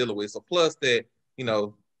people I'm dealing with. It's a plus that, you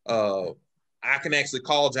know, I can actually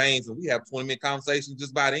call James and we have 20-minute conversations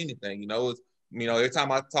just about anything. Every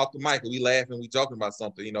time I talk to Michael, we laugh and we joking about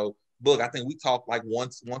something. Book, I think we talk like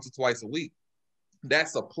once or twice a week.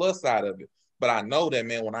 That's a plus side of it. But I know that,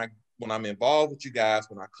 man, when I'm involved with you guys,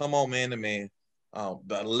 when I come on man to man,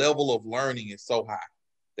 the level of learning is so high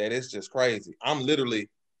that it's just crazy. I'm literally,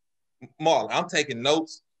 Marlon, I'm taking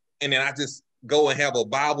notes and then I just go and have a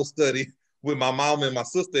Bible study with my mom and my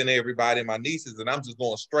sister and everybody and my nieces, and I'm just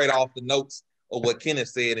going straight off the notes of what Kenneth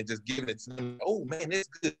said and just giving it to them. Oh man, it's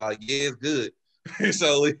good. Like, yeah, it's good.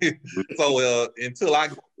 so until I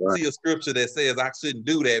see a scripture that says I shouldn't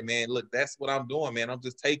do that, man, look, that's what I'm doing, man. I'm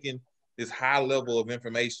just taking this high level of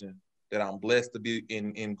information that I'm blessed to be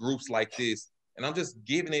in groups like this, and I'm just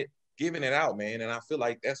giving it out, man. And I feel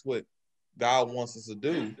like that's what God wants us to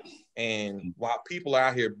do. And while people are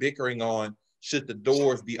out here bickering on should the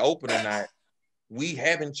doors be open or not, we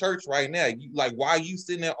having church right now. Why are you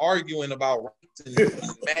sitting there arguing about rights and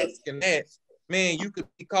masks and that? Man, you could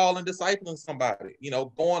be calling, discipling somebody,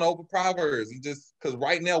 going over Proverbs. Because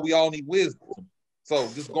right now we all need wisdom. So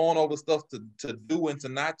just going over stuff to do and to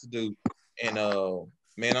not to do. And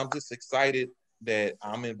man, I'm just excited that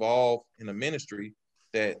I'm involved in a ministry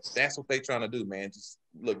that's what they trying to do, man. Just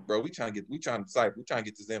look, bro, we trying to disciple, we trying to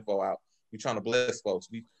get this info out. We trying to bless folks.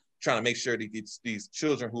 We trying to make sure that it's these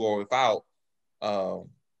children who are without,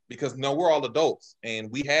 because we're all adults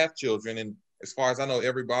and we have children, and as far as I know,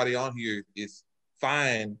 everybody on here is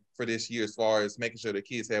fine for this year as far as making sure the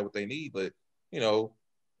kids have what they need. But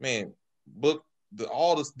man,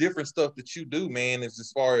 all this different stuff that you do, man, is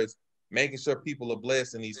as far as making sure people are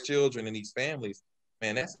blessed and these children and these families,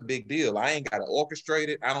 man, that's a big deal. I ain't got to orchestrate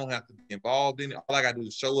it. I don't have to be involved in it. All I got to do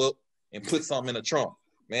is show up and put something in the trunk.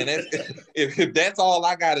 Man, if that's all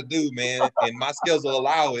I got to do, man, and my schedule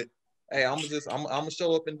allow it, hey, I'm gonna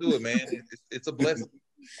show up and do it, man. It's a blessing.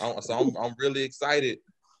 So I'm really excited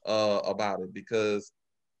about it because,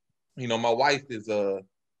 my wife is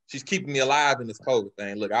she's keeping me alive in this COVID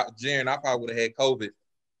thing. Look, Jaren, I probably would have had COVID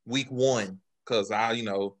week 1 because I'm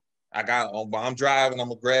driving. I'm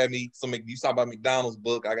gonna grab me some. You saw about McDonald's,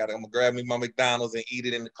 book. I'm gonna grab me my McDonald's and eat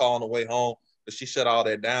it in the car on the way home. But she shut all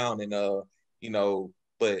that down, and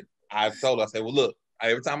But I told her, I said, well, look,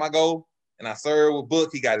 every time I go and I serve with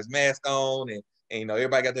Book, he got his mask on, and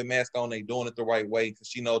everybody got their mask on. They doing it the right way because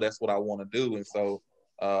she know that's what I want to do. And so,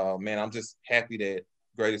 man, I'm just happy that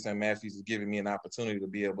Greater St. Matthews is giving me an opportunity to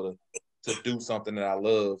be able to do something that I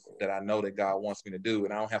love, that I know that God wants me to do,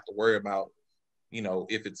 and I don't have to worry about,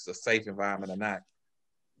 if it's a safe environment or not.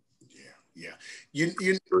 Yeah.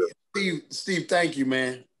 Steve, thank you,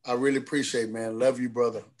 man. I really appreciate it, man. Love you,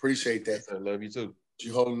 brother. Appreciate that. Yes, I love you too.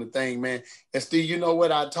 You holding the thing, man. And Steve, you know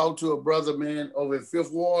what? I talked to a brother, man, over at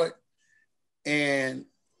 5th Ward, and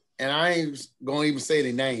I ain't gonna even say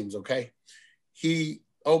the names, okay? He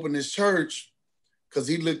opened his church because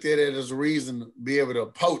he looked at it as a reason to be able to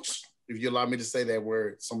poach, if you allow me to say that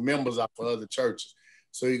word, some members out for other churches.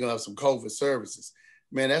 So you're gonna have some COVID services.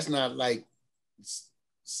 Man, that's not like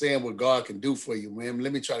saying what God can do for you, man.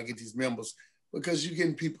 Let me try to get these members, because you're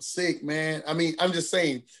getting people sick, man. I mean, I'm just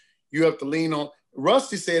saying, you have to lean on.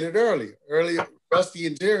 Rusty said it earlier. Rusty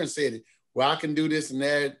and Darren said it. Well, I can do this and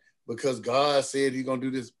that because God said he's going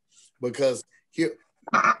to do this. Because here,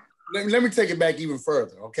 let me take it back even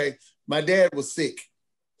further, okay? My dad was sick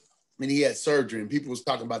and he had surgery, and people was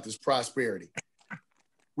talking about this prosperity.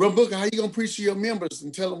 Real Booker, how you going to preach to your members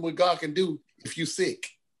and tell them what God can do if you're sick?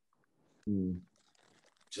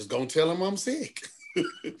 Just going to tell them I'm sick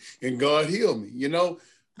and God heal me,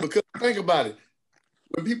 Because think about it.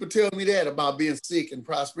 When people tell me that about being sick and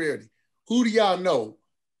prosperity, who do y'all know?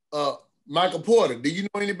 Michael Porter. Do you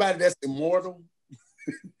know anybody that's immortal?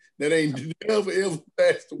 That ain't ever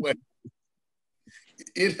passed away?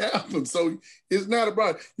 It happens. So it's not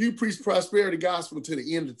about, you preach prosperity gospel to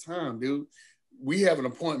the end of time, dude. We have an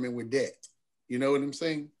appointment with that. You know what I'm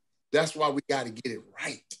saying? That's why we got to get it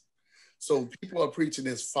right. So people are preaching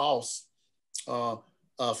this false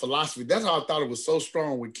philosophy. That's how I thought it was so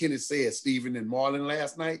strong when Kenneth said, Stephen and Marlon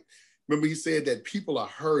last night. Remember, he said that people are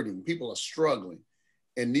hurting, people are struggling,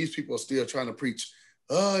 and these people are still trying to preach.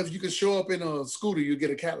 If you can show up in a scooter, you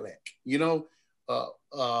get a Cadillac.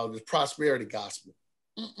 The prosperity gospel.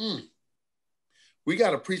 We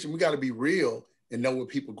got to preach and we got to be real and know what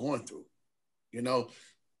people are going through.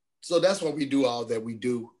 So that's why we do all that we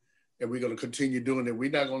do, and we're going to continue doing it.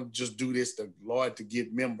 We're not going to just do this to Lord to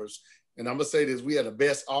get members. And I'm going to say this, we had the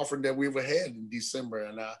best offering that we ever had in December.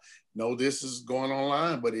 And I know this is going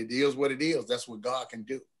online, but it is what it is. That's what God can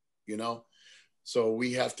do, So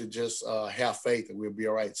we have to just have faith and we'll be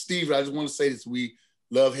all right. Steve, I just want to say this. We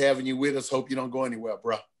love having you with us. Hope you don't go anywhere,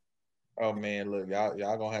 bro. Oh man, look, y'all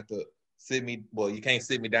gonna have to sit me. Well, you can't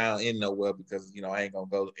sit me down in nowhere because I ain't gonna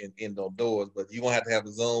go in those doors. But you gonna have to have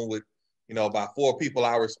a Zoom with about 4 people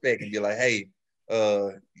I respect and be like, hey,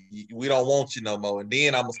 we don't want you no more. And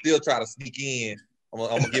then I'm gonna still try to sneak in. I'm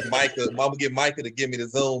gonna get Micah. I'm gonna get Micah to give me the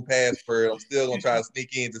Zoom password. I'm still gonna try to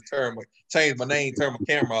sneak in, just change my name, turn my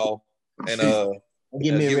camera off, and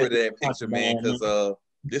get rid of that picture, man. Because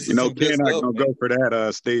this is some good Ken stuff, not gonna man. go for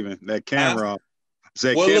that, Steven. That camera.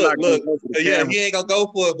 Well, look. Yeah, he ain't gonna go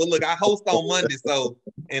for it. But look, I host on Monday, so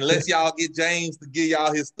unless y'all get James to give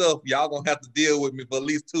y'all his stuff, y'all gonna have to deal with me for at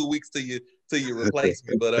least 2 weeks till you replace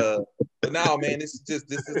me. But no, man, this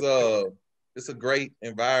is a great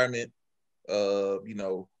environment.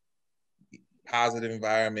 Positive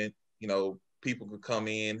environment. People could come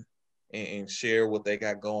in and share what they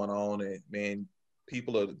got going on, and man,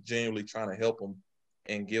 people are genuinely trying to help them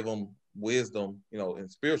and give them wisdom, and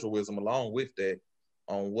spiritual wisdom along with that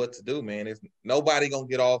on what to do, man. It's nobody gonna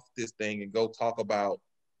get off this thing and go talk about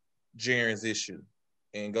Jaren's issue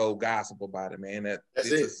and go gossip about it, man.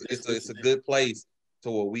 It's a good place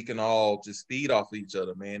to where we can all just feed off each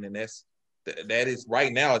other, man. And that is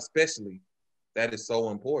right now, especially, that is so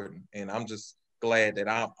important. And I'm just glad that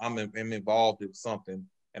I'm involved in something.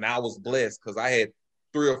 And I was blessed because I had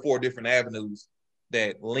 3 or 4 different avenues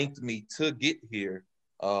that linked me to get here.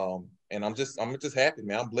 And I'm just happy,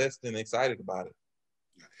 man. I'm blessed and excited about it.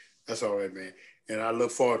 That's all right, man. And I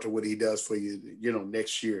look forward to what he does for you,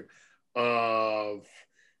 next year. Michael,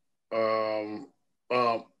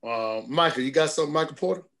 you got something, Michael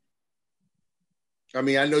Porter? I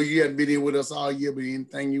mean, I know you haven't been here with us all year, but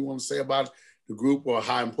anything you want to say about the group or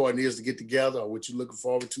how important it is to get together or what you're looking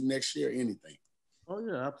forward to next year? Anything? Oh,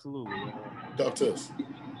 yeah, absolutely. Talk to us.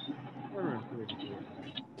 Very important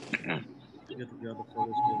to get together for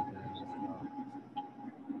this group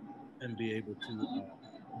and be able to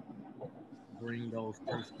bring those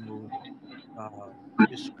personal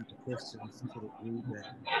issues and questions to the group.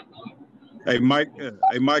 Hey, Mike. Can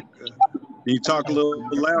you talk a little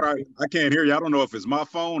louder? I can't hear you. I don't know if it's my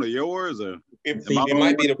phone or yours or. It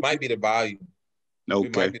might be the volume. Okay.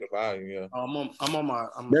 It might be the volume. Yeah. I'm on my.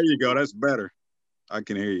 There you go. That's better. I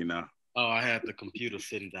can hear you now. Oh, I had the computer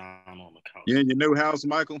sitting down on the couch. You in your new house,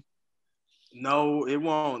 Michael? No, it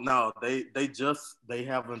won't. No, they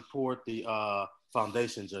haven't poured the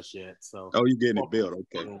foundation just yet. So. Oh, you're getting it built.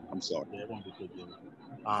 Okay. I'm sorry. Yeah, it won't be too good.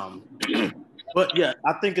 But yeah,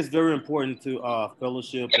 I think it's very important to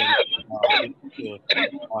fellowship and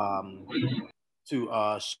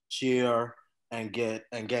to share and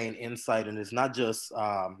gain insight. And it's not just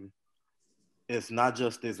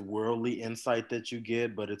this worldly insight that you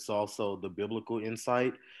get, but it's also the biblical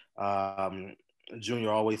insight.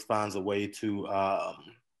 Junior always finds a way to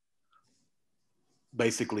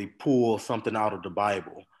basically pull something out of the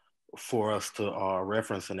Bible for us to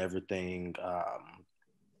reference and everything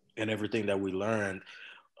that we learned.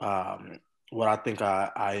 What I think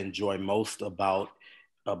I enjoy most about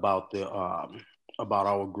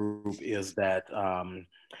our group is that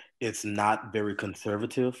it's not very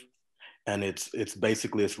conservative, and it's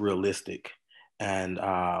basically realistic, and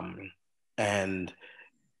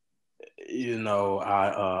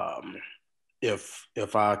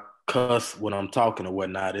if I cuss when I'm talking or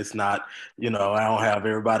whatnot, it's not, I don't have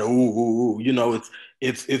everybody ooh.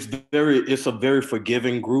 It's a very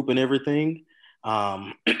forgiving group and everything,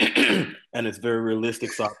 and it's very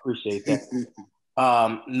realistic. So I appreciate that.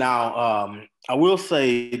 Now, I will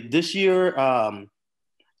say this year,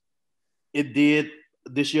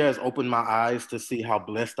 this year has opened my eyes to see how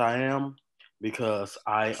blessed I am, because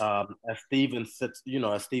as Stephen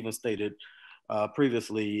stated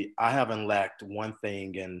previously, I haven't lacked one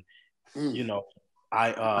thing, and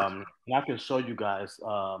I can show you guys.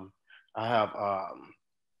 I have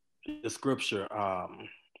the scripture.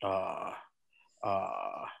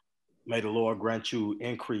 May the Lord grant you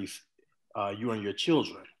increase, you and your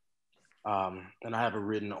children. And I have it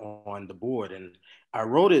written on the board, and I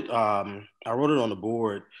wrote it on the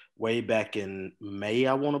board way back in May,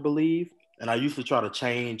 I want to believe. And I used to try to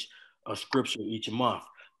change a scripture each month,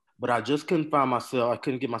 but I just couldn't I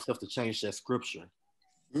couldn't get myself to change that scripture.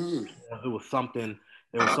 There was something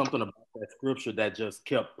about that scripture that just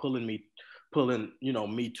kept pulling me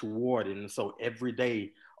toward it. And so every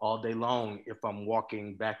day, all day long, if I'm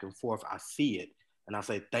walking back and forth, I see it, and I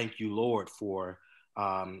say, thank you, Lord, for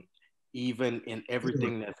even in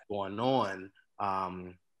everything that's going on,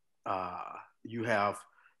 you have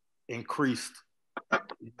increased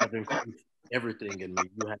everything in me.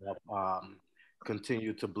 You have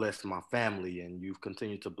continued to bless my family, and you've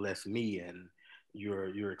continued to bless me, and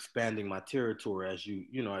you're expanding my territory as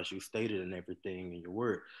as you stated and everything in your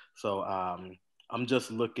word. So I'm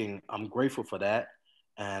just looking. I'm grateful for that,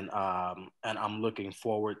 and I'm looking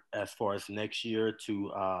forward as far as next year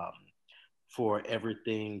to for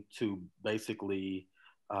everything to basically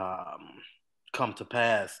um, come to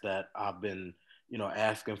pass that I've been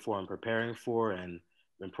asking for and preparing for and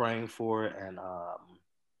been praying for, and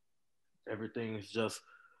everything is just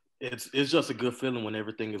it's just a good feeling when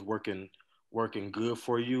everything is working good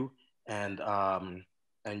for you, and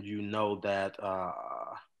you know that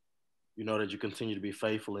you continue to be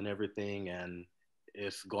faithful in everything, and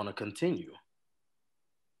it's going to continue,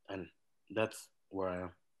 and that's where I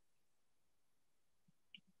am.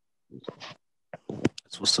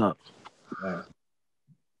 That's what's up. Right.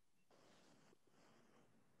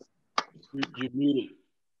 You muted,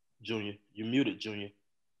 Junior. You muted, Junior.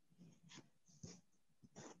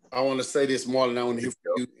 I want to say this, Marlon. I want to hear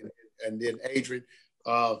from you, and then Adrian.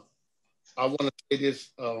 Uh, I want to say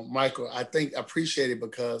this, Michael. I appreciate it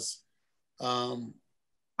because, um,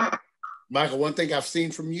 Michael, one thing I've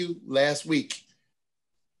seen from you last week,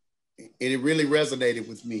 and it really resonated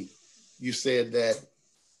with me. You said that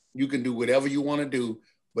you can do whatever you want to do,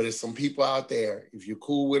 but there's some people out there, if you're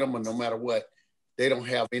cool with them or no matter what, they don't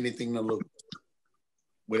have anything to lose.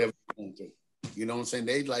 Whatever you want to do. You know what I'm saying?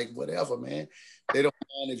 They like, whatever, man. They don't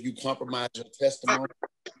mind if you compromise your testimony.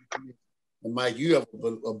 And Mike, you have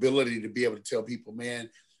the ability to be able to tell people, man,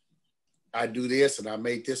 I do this and I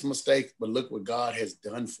made this mistake, but look what God has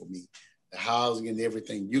done for me. The housing and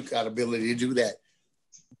everything. You got ability to do that.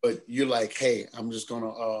 But you're like, hey, I'm just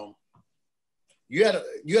gonna you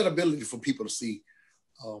had ability for people to see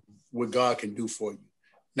what God can do for you.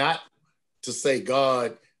 Not to say,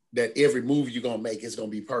 God, that every move you're gonna make is gonna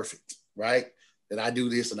be perfect, right? That I do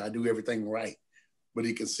this and I do everything right. But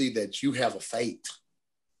he can see that you have a faith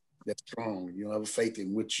that's strong. You have a faith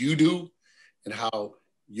in what you do and how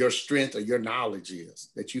your strength or your knowledge is,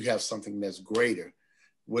 that you have something that's greater.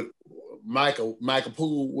 What Michael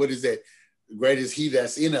Poole, what is that? Greater is he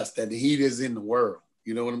that's in us than he that is in the world.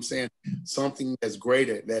 You know what I'm saying? Something that's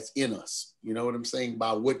greater that's in us. You know what I'm saying?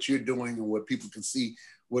 By what you're doing and what people can see,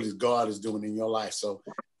 what is God is doing in your life. So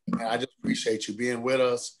I just appreciate you being with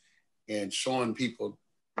us and showing people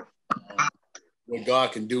what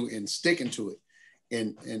God can do and sticking to it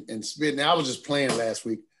and spitting. I was just playing last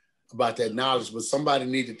week about that knowledge, but somebody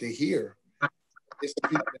needed to hear. There's some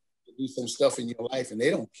people that do some stuff in your life and they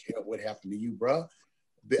don't care what happened to you, bro.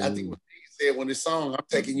 I think what he said when this song, I'm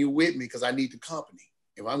taking you with me because I need the company.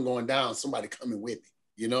 If I'm going down, somebody coming with me,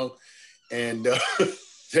 you know? And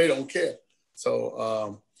they don't care.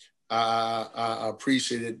 So I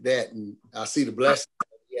appreciated that. And I see the blessing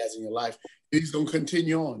that he has in your life. He's going to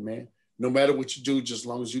continue on, man. No matter what you do, just as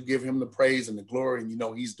long as you give him the praise and the glory and you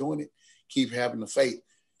know he's doing it, keep having the faith.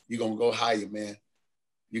 You're going to go higher, man.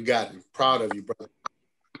 You got it. Proud of you, brother.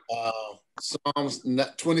 Psalms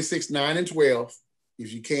 26, 9 and 12,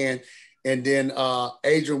 if you can. And then,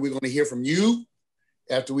 Adrian, we're going to hear from you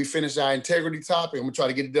after we finish our integrity topic. I'm going to try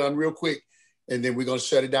to get it done real quick, and then we're going to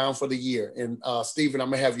shut it down for the year. And, Stephen, I'm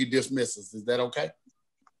going to have you dismiss us. Is that okay?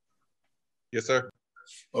 Yes, sir.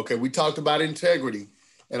 Okay, we talked about integrity.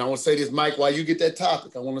 And I want to say this, Mike, while you get that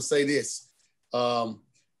topic, I want to say this.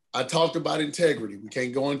 I talked about integrity. We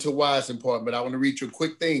can't go into why it's important, but I want to read you a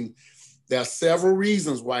quick thing. There are several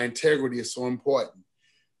reasons why integrity is so important.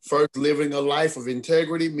 First, living a life of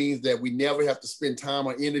integrity means that we never have to spend time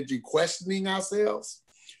or energy questioning ourselves.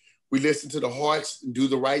 We listen to the hearts and do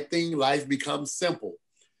the right thing. Life becomes simple.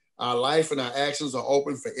 Our life and our actions are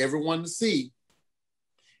open for everyone to see,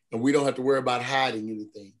 and we don't have to worry about hiding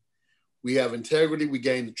anything. We have integrity. We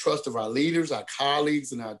gain the trust of our leaders, our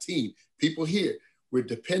colleagues, and our team. People here, we're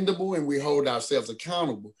dependable and we hold ourselves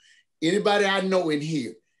accountable. Anybody I know in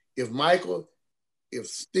here, if Michael, if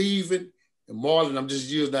Stephen, and Marlon, I'm just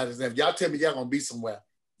using that as an example. Y'all tell me y'all gonna be somewhere,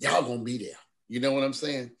 y'all gonna be there. You know what I'm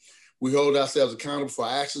saying? We hold ourselves accountable for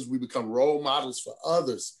our actions. We become role models for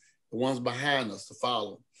others, the ones behind us to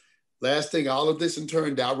follow. Last thing, all of this in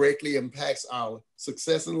turn directly impacts our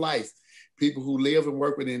success in life. People who live and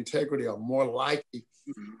work with integrity are more likely,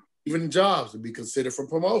 even in jobs, to be considered for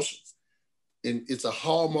promotions. And it's a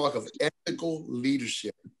hallmark of ethical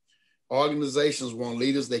leadership. Organizations want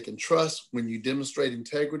leaders they can trust. When you demonstrate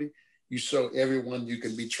integrity, you show everyone you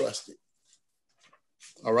can be trusted.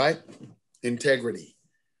 All right? Integrity.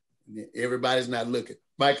 Everybody's not looking.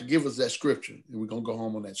 Michael, give us that scripture, and we're going to go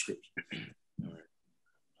home on that scripture. All right.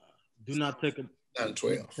 Do not take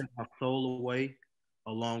my soul away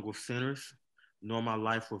along with sinners, nor my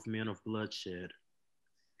life with men of bloodshed,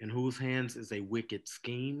 in whose hands is a wicked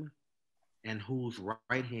scheme, and whose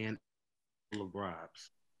right hand of bribes.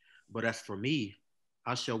 But as for me,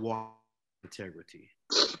 I shall walk in integrity.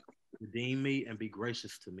 Redeem me and be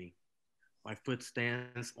gracious to me. My foot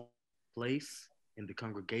stands on place in the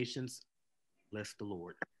congregations. Bless the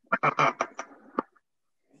Lord.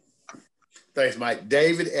 Thanks, Mike.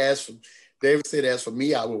 David said, as for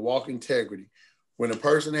me, I will walk integrity. When a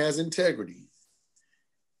person has integrity,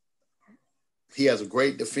 he has a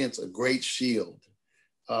great defense, a great shield.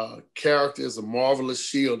 Character is a marvelous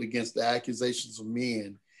shield against the accusations of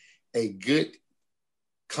men. A good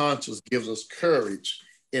conscience gives us courage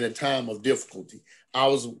in a time of difficulty. I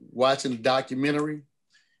was watching a documentary,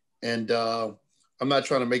 and I'm not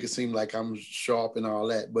trying to make it seem like I'm sharp and all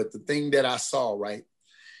that, but the thing that I saw, right,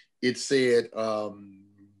 it said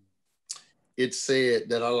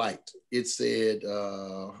that I liked. It said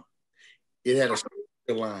it had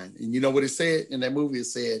a line, and you know what it said in that movie? It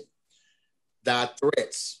said, "Thy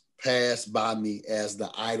threats pass by me as the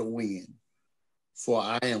idle wind, for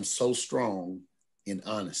I am so strong in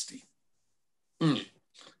honesty."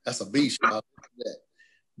 That's a beast.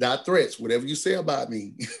 Thy threats, whatever you say about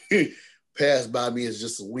me, pass by me as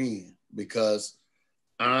just a wind, because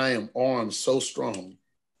I am armed so strong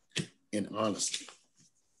in honesty,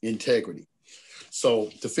 integrity. So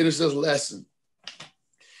to finish this lesson,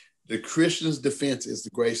 the Christian's defense is the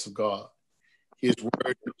grace of God. His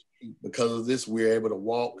word, because of this, we're able to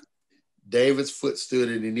walk. David's foot stood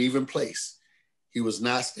in an even place. He was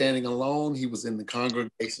not standing alone. He was in the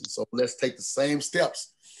congregation. So let's take the same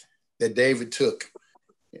steps that David took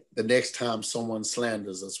the next time someone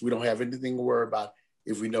slanders us. We don't have anything to worry about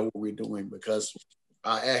if we know what we're doing, because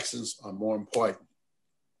our actions are more important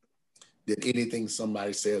than anything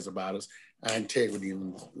somebody says about us. Our integrity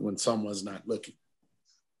when someone's not looking.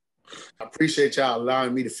 I appreciate y'all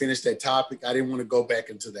allowing me to finish that topic. I didn't want to go back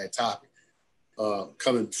into that topic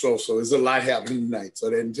coming so there's a lot happening tonight. So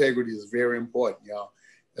that integrity is very important, y'all,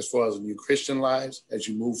 as far as in your Christian lives as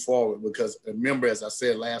you move forward. Because remember, as I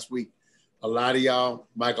said last week, a lot of y'all,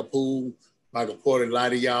 Michael Porter, a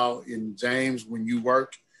lot of y'all in James, when you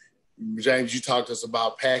work, James, you talked to us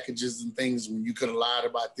about packages and things when you could have lied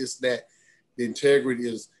about this, that. The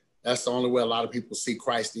integrity that's the only way a lot of people see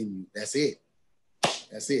Christ in you. That's it.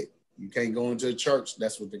 That's it. You can't go into a church.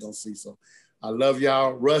 That's what they're going to see. So I love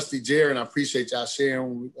y'all. Rusty, Jared, I appreciate y'all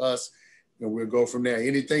sharing with us, and we'll go from there.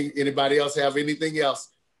 Anybody else have anything else?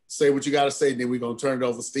 Say what you got to say, and then we're going to turn it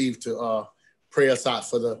over to Steve to pray us out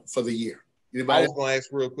for the year. Anybody? I was going to ask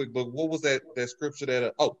real quick, but what was that scripture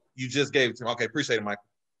that, you just gave it to me. Okay, appreciate it, Michael.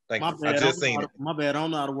 Thank you. I just seen it. My bad. I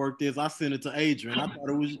don't know how to work this. I sent it to Adrian. I thought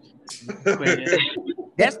it was.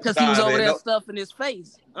 That's because he was over there stuffing his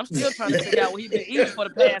face. I'm still trying to figure out what he's been eating for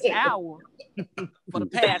the past hour. For the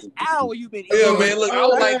past hour, you've been eating. Yeah, man. Look, I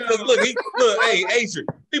was like, hey, Adrian,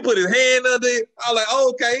 he put his hand under it. I was like,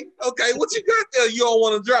 oh, okay, what you got there? You don't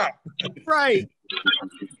want to drop, right?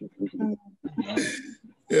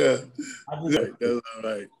 Yeah, that's all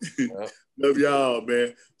right. Yep. Love y'all,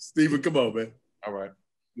 man. Stephen, come on, man. All right.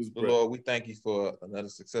 Lord, we thank you for another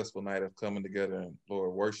successful night of coming together and,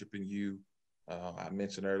 Lord, worshiping you. I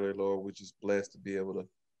mentioned earlier, Lord, we're just blessed to be able to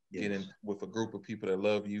get in with a group of people that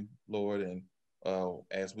love you, Lord. And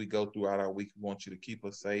as we go throughout our week, we want you to keep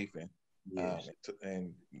us safe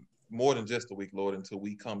and more than just a week, Lord, until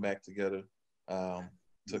we come back together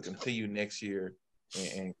to continue next year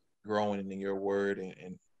and growing in your word.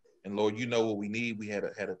 And Lord, you know what we need. We had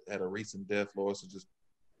a recent death, Lord, so just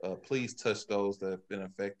please touch those that have been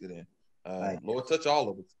affected. And Lord, touch all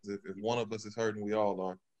of us. If one of us is hurting, we all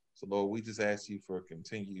are. So Lord, we just ask you for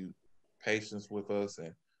continued patience with us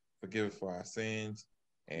and forgive us for our sins.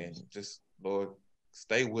 And just, Lord,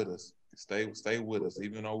 stay with us. Stay with us.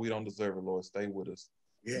 Even though we don't deserve it, Lord, stay with us.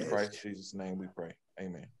 Yes. In Christ Jesus' name we pray.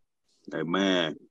 Amen. Amen.